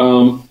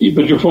 but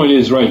your point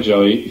is right,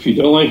 Joey. If you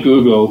don't like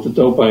Google, then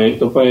don't buy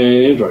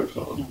an Android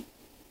phone.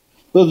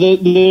 Well,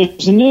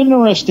 there's an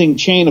interesting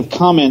chain of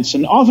comments,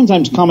 and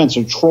oftentimes comments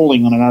are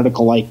trolling on an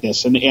article like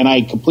this, and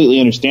I completely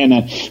understand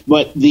that.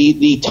 But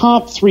the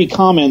top 3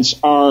 comments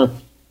are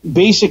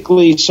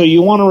basically, so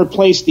you want to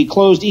replace the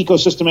closed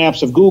ecosystem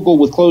apps of Google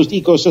with closed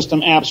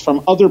ecosystem apps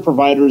from other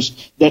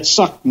providers that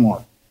suck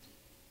more.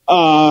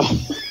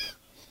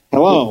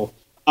 Hello.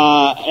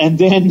 And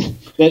then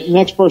the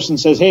next person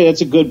says, hey,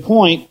 that's a good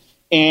point.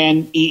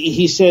 And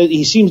he said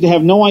he seems to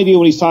have no idea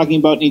what he's talking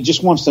about, and he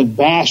just wants to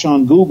bash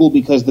on Google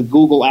because the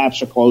Google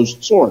apps are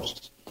closed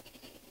sourced.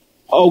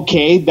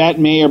 Okay, that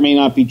may or may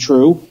not be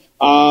true.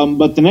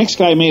 But the next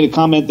guy made a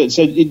comment that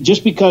said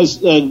just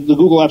because the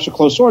Google apps are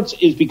closed source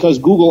is because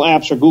Google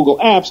apps are Google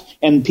apps,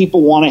 and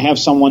people want to have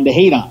someone to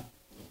hate on.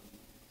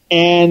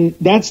 And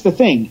that's the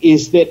thing,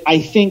 is that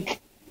I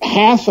think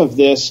half of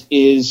this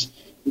is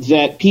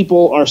that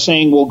people are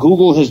saying, well,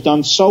 Google has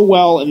done so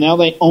well and now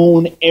they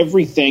own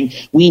everything.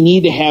 We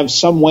need to have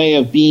some way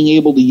of being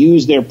able to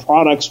use their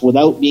products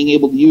without being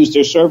able to use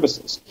their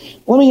services.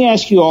 Let me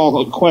ask you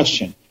all a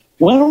question.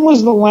 When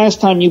was the last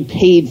time you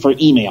paid for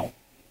email?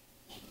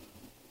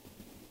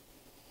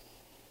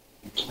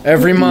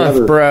 Every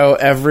month, bro.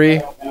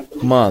 Every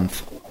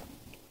month.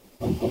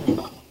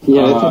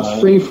 Yeah, if it's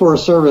free for a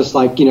service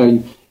like,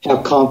 you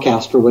have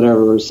Comcast or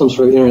whatever, or some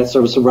sort of internet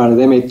service provider,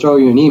 they may throw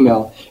you an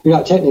email. You're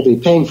not technically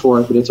paying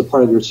for it, but it's a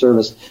part of your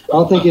service. I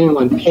don't think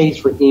anyone pays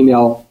for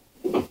email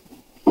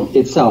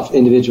itself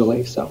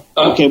individually. So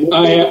okay,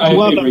 I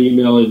paid for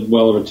email in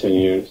well over 10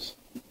 years.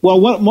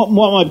 Well, what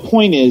my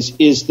point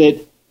is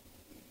that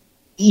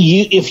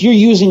if you're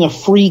using a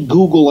free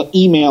Google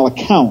email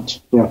account,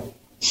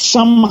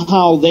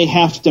 somehow they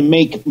have to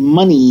make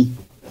money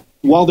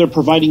while they're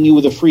providing you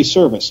with a free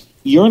service.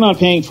 You're not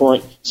paying for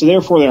it, so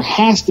therefore there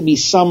has to be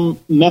some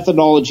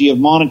methodology of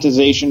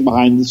monetization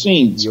behind the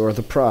scenes. You're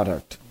the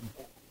product.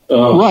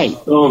 Right.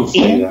 Don't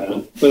say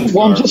that.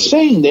 I'm just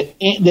saying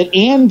that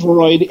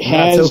Android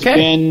has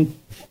been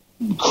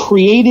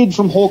created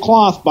from whole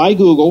cloth by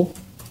Google,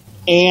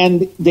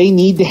 and they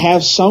need to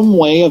have some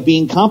way of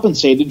being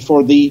compensated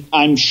for the,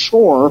 I'm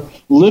sure,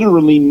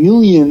 literally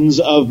millions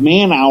of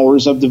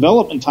man-hours of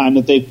development time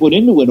that they've put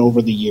into it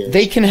over the years.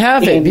 They can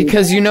have it,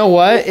 because you know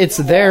what? It's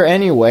there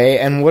anyway,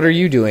 and what are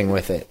you doing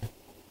with it?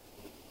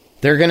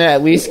 They're going to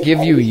at least give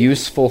you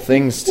useful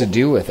things to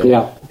do with it.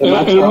 Yeah, and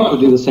Microsoft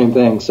will do the same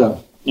thing,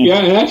 so... Yeah,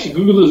 and actually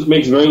Google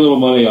makes very little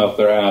money off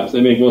their apps.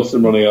 They make most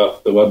of their money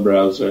off the web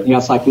browser. Yeah,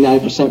 it's like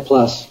 90%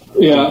 plus.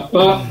 Yeah,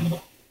 but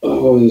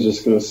what was I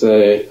just going to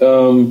say?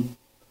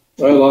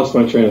 I lost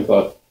my train of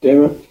thought.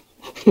 Damn it.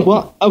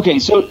 Well, okay,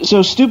 so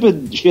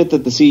stupid shit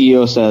that the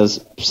CEO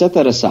says, set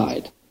that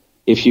aside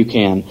if you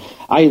can.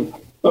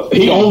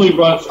 He only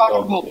runs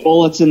about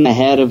bullets in the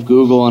head of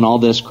Google and all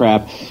this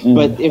crap.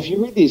 But if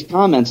you read these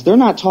comments, they're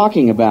not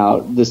talking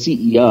about the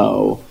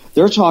CEO.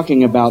 They're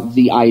talking about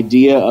the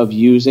idea of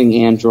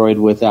using Android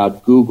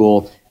without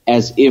Google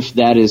as if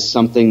that is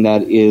something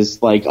that is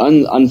like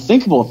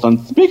unthinkable,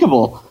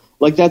 unspeakable.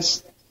 Like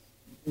that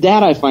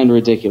I find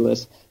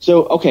ridiculous.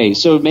 So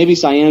maybe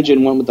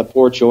Cyanogen went with the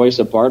poor choice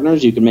of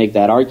partners. You can make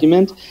that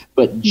argument,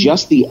 but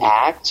just the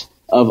act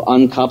of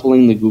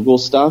uncoupling the Google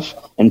stuff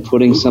and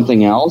putting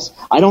something else,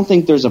 I don't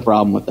think there's a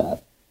problem with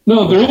that.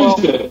 No, there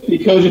isn't,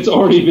 because it's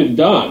already been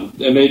done,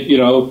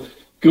 and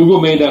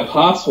Google made that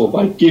possible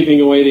by giving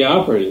away the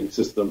operating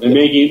system and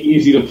making it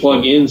easy to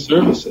plug in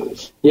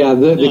services. Yeah,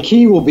 the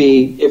key will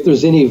be if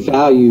there's any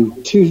value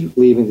to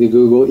leaving the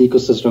Google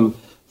ecosystem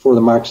for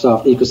the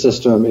Microsoft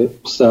ecosystem.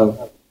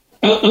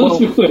 Let's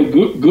be clear.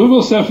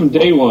 Google said from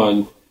day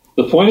one,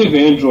 the point of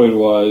Android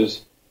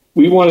was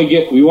we want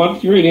to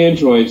create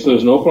Android so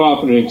there's an open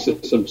operating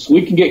system so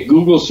we can get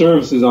Google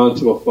services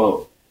onto a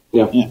phone.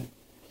 Yeah.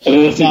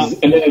 And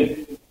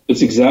then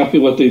it's exactly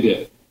what they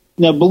did.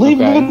 Now, believe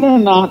it or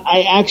not,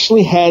 I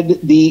actually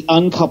had the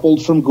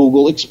uncoupled from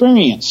Google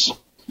experience.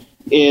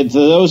 For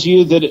those of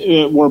you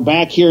that were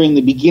back here in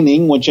the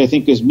beginning, which I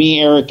think is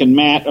me, Eric, and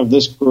Matt of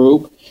this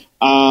group,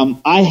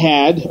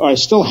 I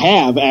still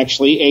have,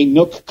 actually, a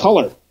Nook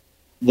Color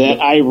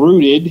that I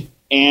rooted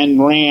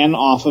and ran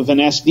off of an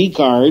SD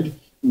card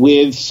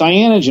with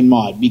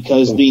CyanogenMod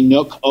because the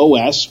Nook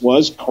OS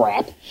was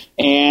crap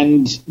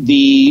and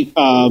the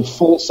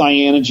full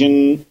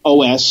Cyanogen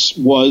OS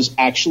was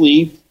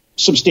actually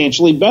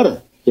substantially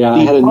better. Yeah, I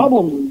had a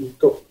problem.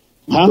 Go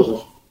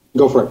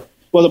for it.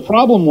 Well, the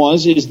problem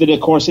is that,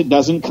 of course, it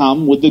doesn't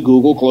come with the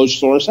Google closed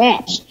source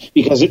apps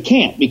because it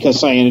can't,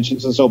 because Cyanogen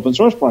is an open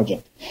source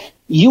project.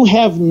 You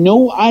have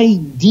no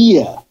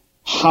idea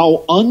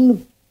how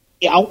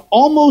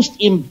almost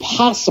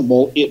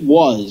impossible it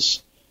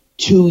was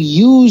to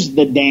use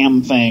the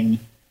damn thing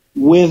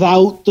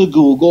without the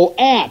Google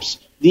apps.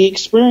 The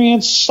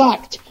experience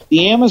sucked.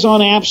 The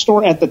Amazon App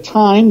Store at the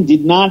time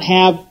did not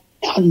have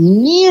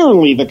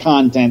nearly the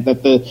content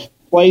that the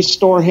Play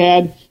Store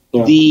had.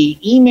 Yeah.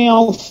 The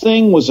email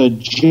thing was a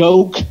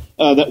joke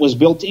that was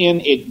built in.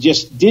 It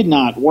just did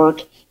not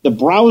work. The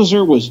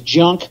browser was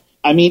junk.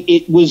 I mean,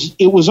 it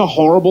was a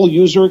horrible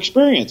user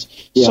experience.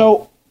 Yeah.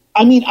 So,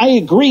 I mean, I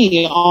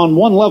agree on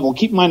one level.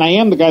 Keep in mind, I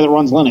am the guy that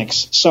runs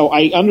Linux, so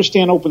I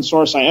understand open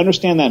source. I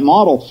understand that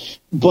model.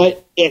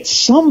 But at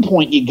some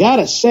point, you got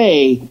to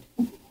say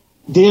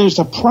there's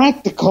a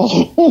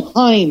practical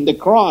line to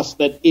cross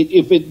that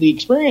the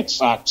experience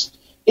sucks,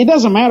 it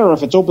doesn't matter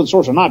if it's open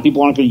source or not.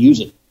 People aren't going to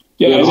use it.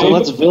 Yeah, so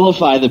let's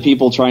vilify the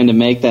people trying to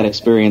make that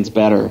experience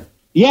better.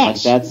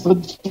 Yes, let's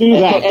do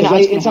that. And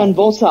it's on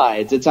both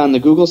sides. It's on the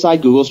Google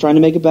side. Google's trying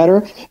to make it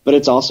better, but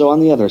it's also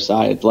on the other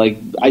side.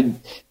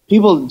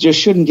 People just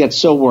shouldn't get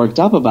so worked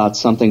up about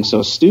something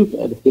so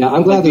stupid. Yeah,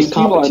 I'm glad there's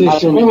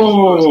competition.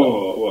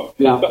 Whoa.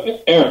 Yeah.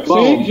 Eric,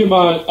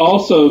 CyanogenMod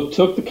also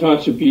took the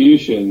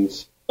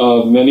contributions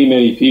of many,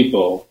 many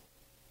people.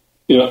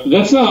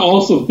 That's not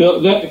also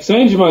built. That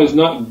CyanogenMod is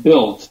not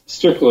built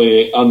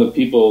strictly on the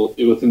people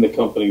within the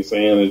company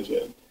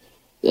Cyanogen.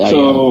 I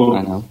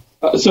know.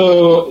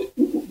 So,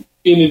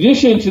 in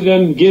addition to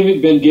them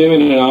been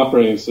given an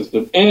operating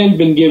system and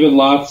been given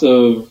lots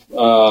of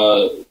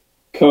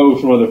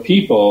code from other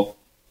people,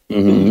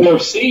 their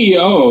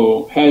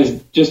CEO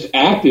has just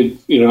acted.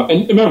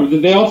 And remember,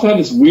 they also had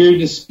this weird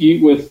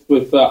dispute with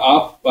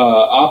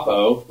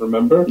Oppo.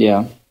 Remember?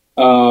 Yeah.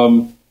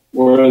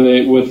 Where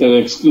they with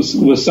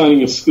signing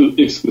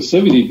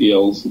exclusivity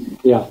deals.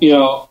 Yeah.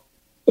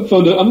 I don't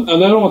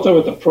want to talk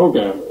about the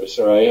programmers,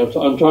 right? I'm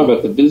talking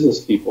about the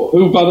business people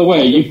who, by the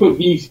way, you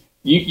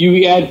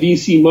add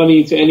VC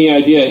money to any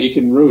idea, you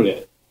can ruin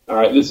it. All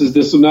right, this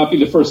will not be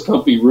the first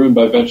company ruined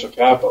by venture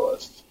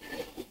capitalists.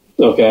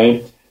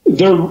 Okay,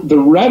 the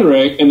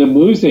rhetoric and the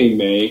moves they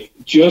make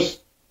just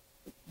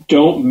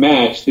don't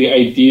match the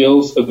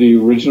ideals of the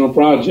original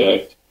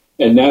project,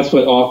 and that's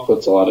what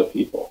off-puts a lot of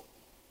people.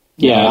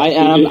 Yeah,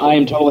 I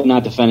am totally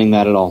not defending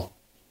that at all.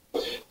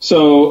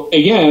 So,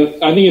 again,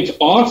 I think it's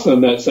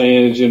awesome that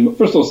Cyanogen,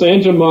 first of all,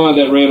 Cyanogen mod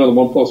that ran on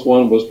the OnePlus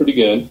One was pretty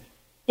good.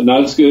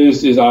 Not as good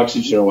as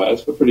Oxygen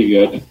OS, but pretty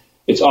good.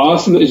 It's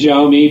awesome that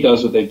Xiaomi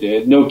does what they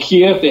did.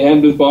 Nokia, if they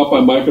hadn't been bought by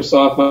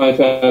Microsoft, might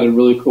have had a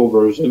really cool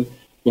version.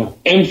 Yeah.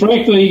 And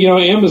frankly,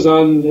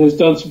 Amazon has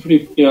done some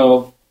pretty,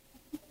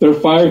 their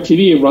Fire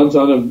TV runs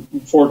on a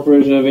forked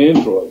version of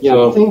Android. Yeah,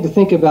 so, the thing to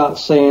think about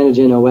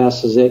Cyanogen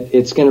OS is that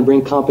it's going to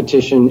bring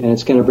competition and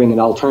it's going to bring an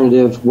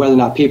alternative. Whether or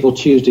not people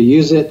choose to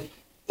use it,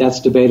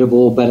 that's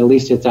debatable, but at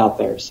least it's out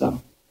there.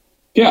 So.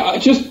 Yeah,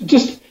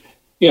 just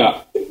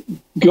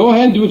go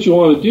ahead and do what you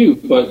want to do,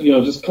 but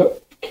just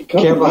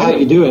careful how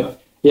you do it.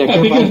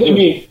 Yeah,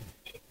 because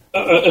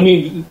I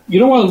mean, you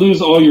don't want to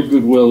lose all your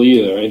goodwill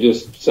either and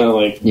just sound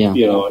like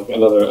like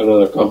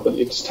another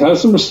company. Just have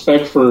some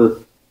respect for.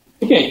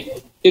 Again,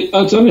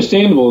 it's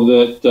understandable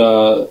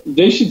that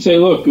they should say,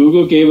 "Look,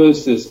 Google gave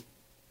us this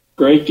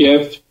great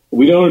gift.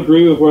 We don't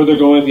agree with where they're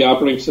going with the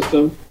operating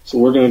system, so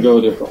we're going to go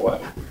a different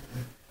way."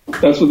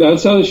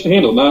 That's how they should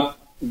handle, not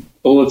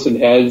bullets and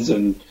heads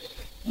and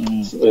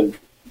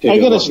I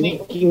got a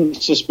sneaking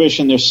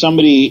suspicion there's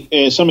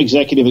somebody, some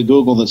executive at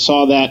Google that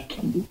saw that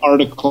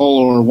article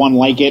or one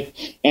like it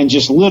and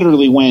just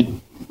literally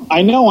went,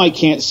 I know I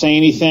can't say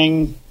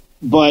anything,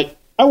 but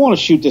I want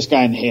to shoot this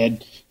guy in the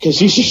head because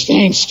he's just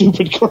saying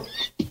stupid crap.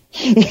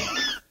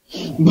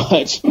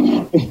 But,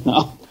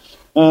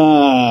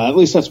 at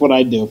least that's what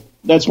I'd do.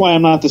 That's why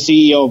I'm not the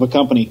CEO of a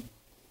company.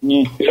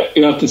 Yeah.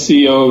 You're not the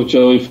CEO of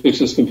Jelly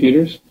Fixes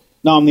Computers?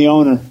 No, I'm the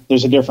owner.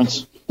 There's a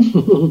difference.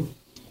 All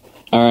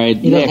right,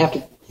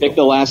 Nick, pick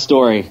the last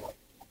story.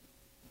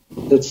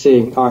 Let's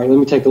see. All right, let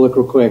me take a look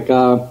real quick.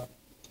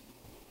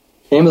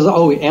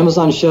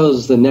 Amazon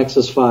shows the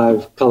Nexus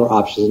 5 color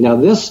options. Now,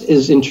 this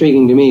is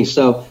intriguing to me.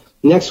 So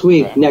next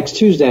week, next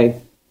Tuesday,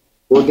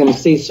 we're going to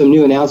see some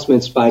new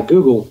announcements by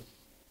Google.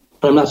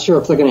 I'm not sure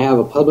if they're going to have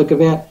a public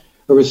event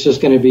or it's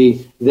just going to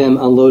be them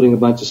unloading a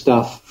bunch of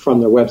stuff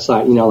from their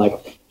website.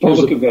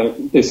 Public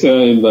event. They sent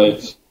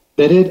invites.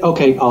 They did?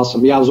 Okay,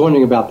 awesome. Yeah, I was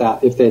wondering about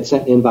that, if they had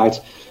sent invites.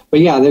 But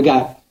yeah, they've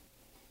got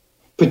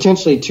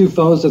potentially two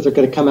phones that they're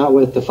going to come out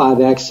with, the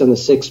 5X and the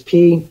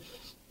 6P.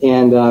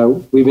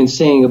 And we've been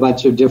seeing a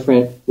bunch of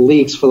different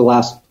leaks for the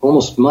last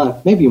almost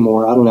month, maybe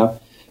more, I don't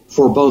know,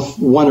 for both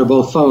one or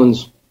both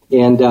phones.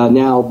 And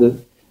now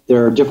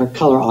there are different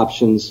color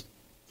options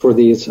for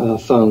these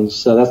phones.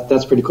 So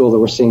that's pretty cool that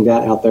we're seeing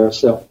that out there.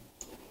 So,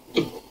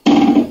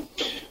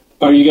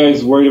 are you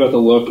guys worried about the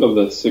look of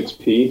the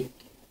 6P?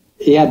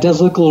 Yeah, it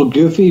does look a little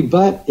goofy,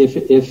 but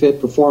if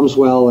it performs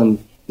well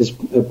and is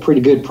a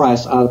pretty good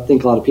price, I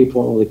think a lot of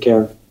people won't really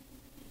care.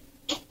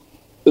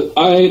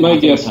 My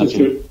guess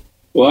is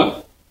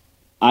what?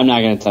 I'm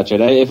not going to touch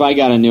it. If I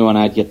got a new one,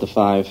 I'd get the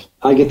 5.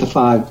 I get the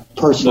 5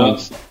 personally. No,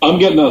 I'm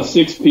getting a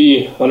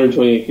 6P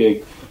 128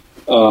 gig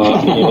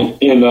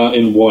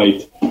in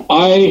white.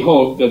 I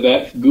hope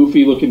that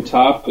goofy looking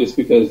top is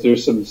because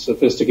there's some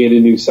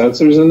sophisticated new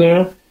sensors in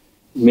there.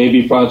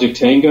 Maybe Project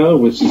Tango,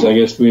 which is, I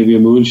guess, maybe a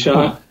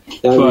moonshot.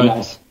 That would be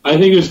nice. I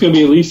think there's going to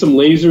be at least some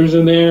lasers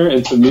in there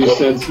and some new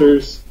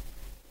sensors.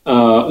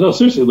 No,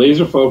 seriously,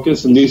 laser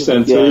focus and new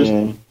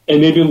sensors,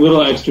 and maybe a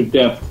little extra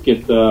depth to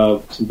get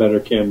some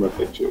better camera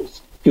pictures.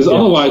 Because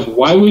otherwise,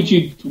 why would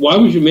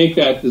you make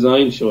that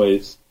design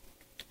choice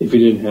if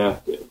you didn't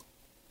have to?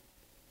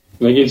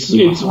 Like it's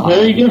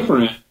very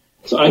different.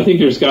 So I think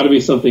there's got to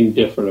be something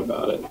different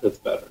about it that's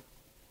better.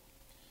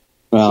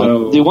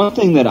 Well, the one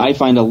thing that I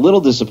find a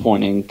little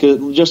disappointing,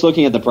 just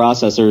looking at the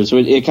processors,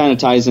 it kind of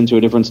ties into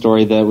a different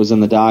story that was in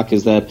the doc,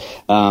 is that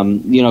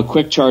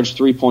Quick Charge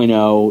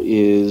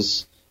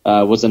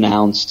 3.0 was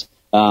announced,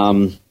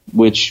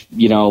 which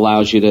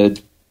allows you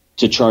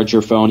to charge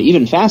your phone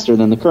even faster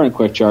than the current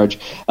Quick Charge.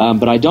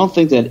 But I don't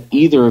think that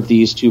either of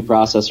these two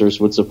processors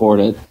would support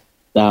it.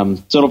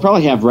 So it'll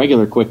probably have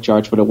regular Quick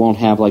Charge, but it won't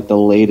have like the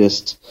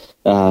latest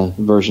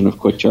version of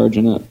Quick Charge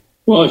in it.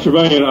 Well, if you're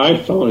buying an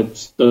iPhone,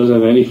 it doesn't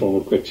have any form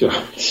of Quick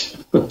Charge.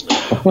 What's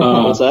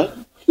that?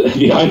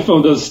 The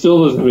iPhone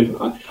still doesn't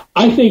have any.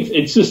 I think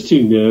it's just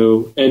too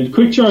new. And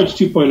Quick Charge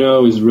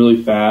 2.0 is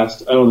really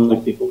fast. I don't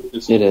think people would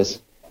just. It is.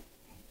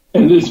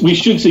 And we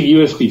should say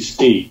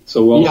USB-C.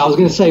 So I was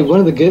going to say one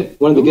of the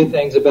good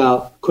things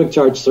about Quick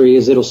Charge 3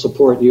 is it'll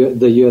support the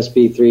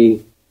USB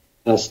 3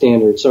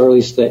 standard, so or at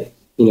least the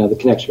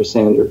connection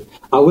standard.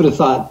 I would have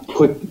thought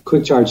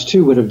Quick Charge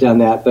 2 would have done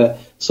that, but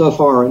so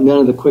far none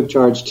of the Quick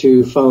Charge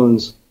 2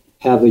 phones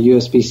have a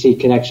USB-C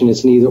connection.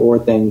 It's an either-or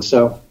thing.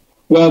 So,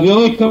 well, the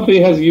only company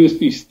that has a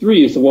USB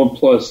 3 is the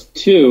OnePlus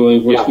 2,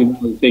 in which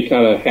they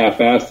kind of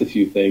half-assed a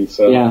few things.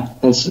 So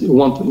it's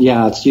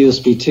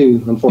USB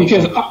 2,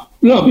 unfortunately.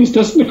 Because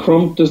doesn't the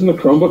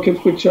Chromebook have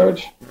Quick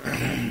Charge?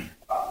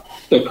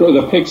 The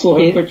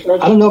Pixel has Quick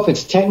Charge. I don't know if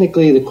it's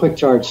technically the Quick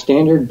Charge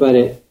standard,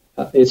 but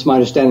it's my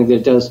understanding that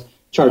it does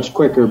charge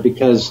quicker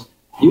because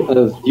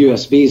of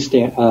USB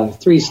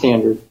 3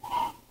 standard,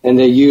 and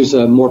they use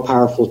a more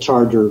powerful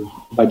charger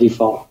by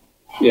default.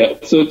 Yeah,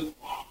 so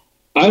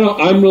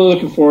I'm really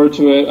looking forward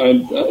to it. I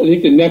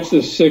think the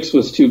Nexus 6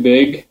 was too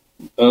big,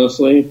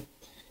 honestly.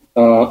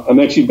 I'm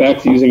actually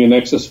back to using a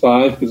Nexus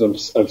 5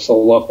 because I've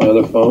sold off my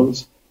other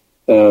phones.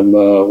 I'm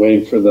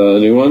waiting for the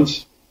new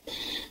ones.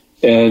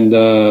 And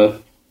I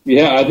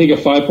think a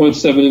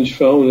 5.7-inch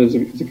phone is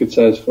a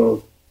good-sized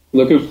phone.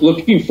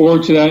 Looking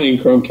forward to that in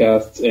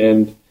Chromecasts,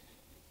 and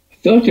I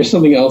feel like there's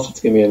something else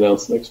that's going to be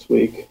announced next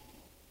week.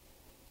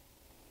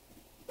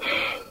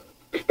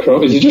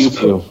 Is it just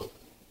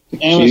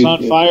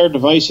Amazon Fire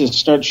devices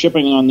start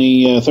shipping on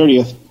the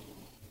 30th.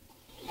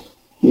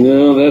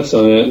 No, that's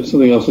not it.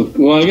 Something else.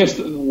 Well, I guess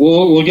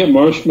we'll get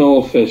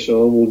Marshmallow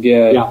Official. We'll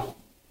get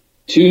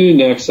 2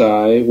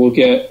 Nexi. We'll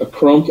get a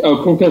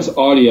Chromecast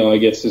Audio, I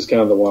guess, is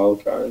kind of the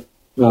wild card.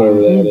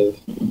 Whatever that is.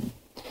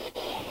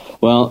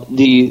 Well,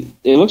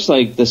 it looks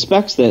like the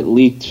specs that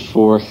leaked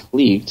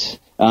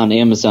on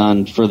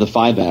Amazon for the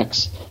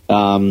 5X.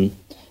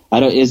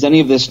 Is any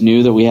of this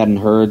new that we hadn't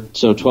heard?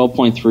 So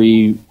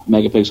 12.3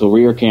 megapixel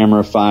rear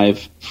camera,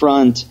 5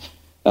 front,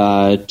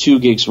 2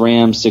 gigs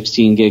RAM,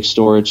 16 gig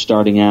storage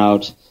starting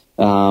out.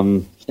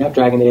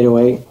 Snapdragon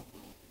 808.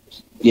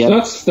 Yeah,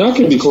 it's not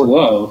going to be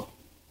slow.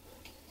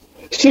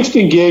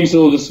 16 gigs is a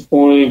little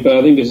disappointing, but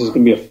I think this is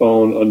going to be a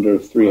phone under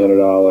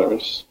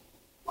 $300.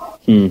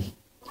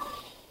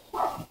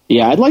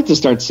 Yeah, I'd like to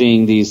start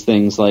seeing these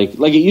things like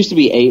it used to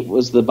be 8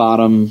 was the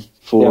bottom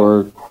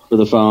for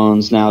the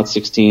phones. Now it's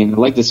 16. I'd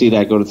like to see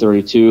that go to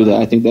 32.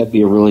 I think that'd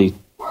be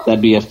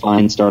a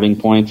fine starting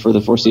point for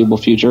the foreseeable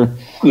future.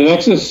 The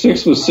Nexus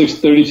 6 was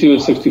 632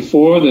 and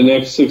 64. The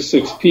Nexus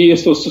 6P is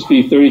supposed to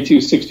be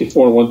 32,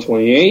 64, and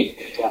 128.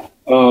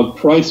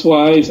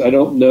 Price-wise, I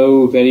don't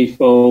know of any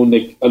phone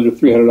under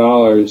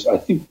 $300. I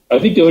think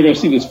you're going to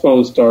see this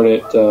phone start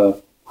at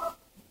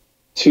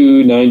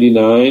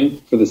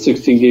 $299 for the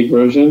 16 gig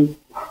version.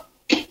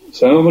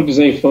 So I don't think there's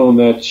any phone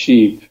that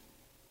cheap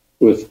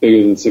with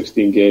bigger than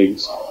 16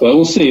 gigs. But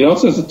we'll see. It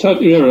also has a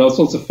touch. Remember, it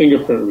also has a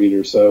fingerprint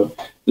reader. So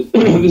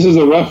this is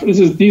a rough.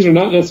 These are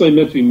not necessarily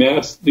meant to be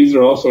mass. These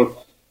are also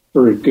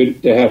for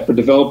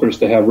developers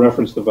to have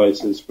reference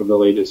devices for the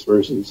latest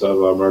versions of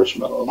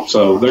Marshmallow.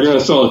 So they're going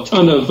to sell a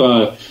ton of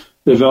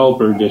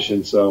developer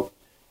editions. So,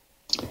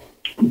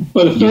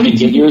 but a 32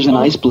 get yours in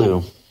ice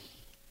blue,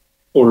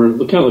 or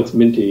it kind of looks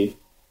minty.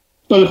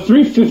 But a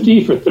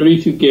 350 for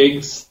 32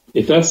 gigs.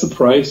 If that's the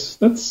price,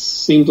 that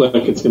seems like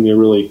it's going to be a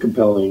really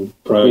compelling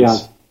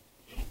price.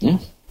 Yeah.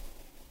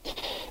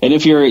 And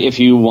if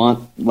you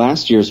want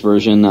last year's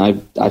version,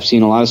 I've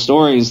seen a lot of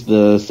stories.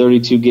 The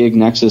 32 gig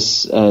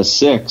Nexus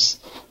 6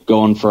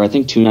 going for I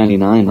think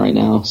 $299 right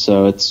now.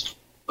 So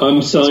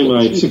I'm selling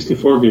my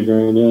 64 gig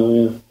right now.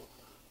 Yeah.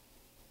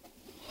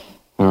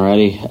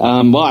 Alrighty.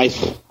 Well,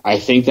 I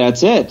think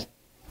that's it.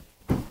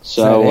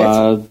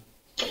 So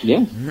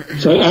yeah.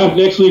 So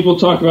next week we'll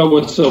talk about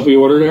what stuff we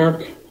ordered,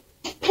 Eric.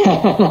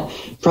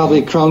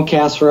 Probably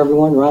Chromecast for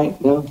everyone, right?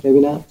 No,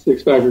 maybe not.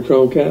 6-pack of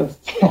Chromecast.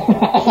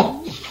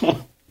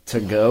 To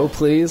go,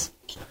 please.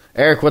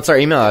 Eric, what's our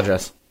email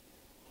address?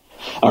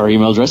 Our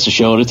email address is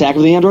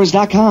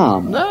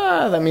show@attackoftheandroids.com.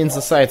 That means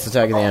the site's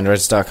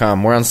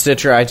attackoftheandroids.com. We're on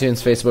Stitcher,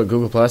 iTunes, Facebook,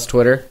 Google+,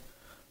 Twitter.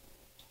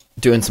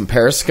 Doing some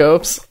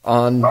periscopes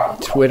on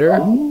Twitter.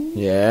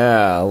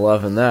 Yeah,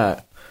 loving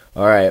that.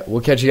 All right,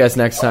 we'll catch you guys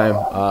next time.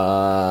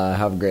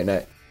 Have a great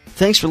night.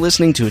 Thanks for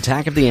listening to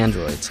Attack of the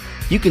Androids.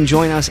 You can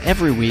join us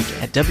every week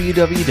at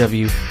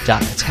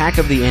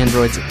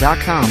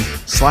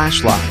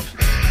www.attackoftheandroids.com/live.